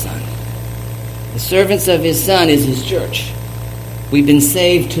of His Son. The servants of His Son is His church. We've been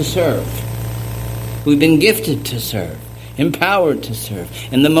saved to serve. We've been gifted to serve. Empowered to serve.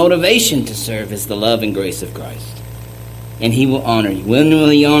 And the motivation to serve is the love and grace of Christ. And He will honor you. When will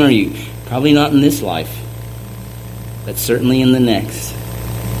He honor you? Probably not in this life, but certainly in the next.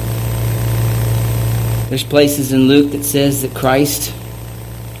 There's places in Luke that says that Christ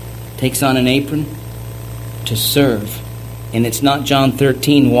takes on an apron to serve. And it's not John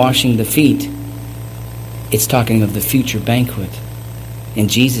 13 washing the feet. It's talking of the future banquet. And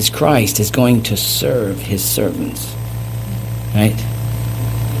Jesus Christ is going to serve His servants. Right?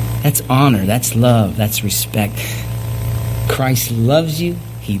 That's honor. That's love. That's respect. Christ loves you.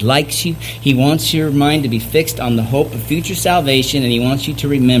 He likes you. He wants your mind to be fixed on the hope of future salvation, and He wants you to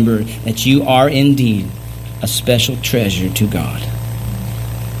remember that you are indeed a special treasure to God.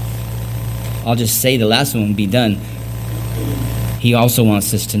 I'll just say the last one will be done. He also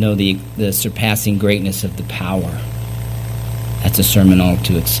wants us to know the surpassing greatness of the power. That's a sermon all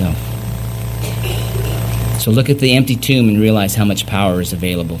to itself. So look at the empty tomb and realize how much power is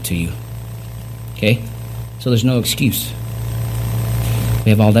available to you. Okay? So there's no excuse. We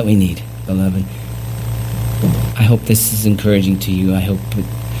have all that we need, beloved. I hope this is encouraging to you. I hope it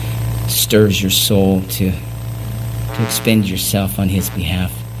stirs your soul to expend yourself on his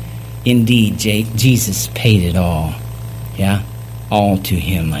behalf. Indeed, Jesus paid it all. Yeah? All to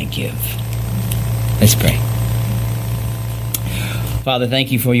him I give. Let's pray. Father,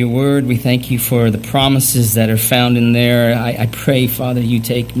 thank you for your word. We thank you for the promises that are found in there. I pray, Father, you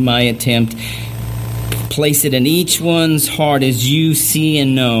take my attempt, place it in each one's heart as you see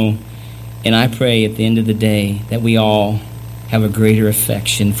and know. And I pray at the end of the day that we all have a greater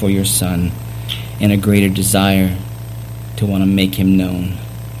affection for your Son and a greater desire to want to make him known.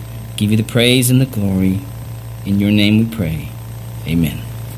 Give you the praise and the glory. In your name we pray. Amen.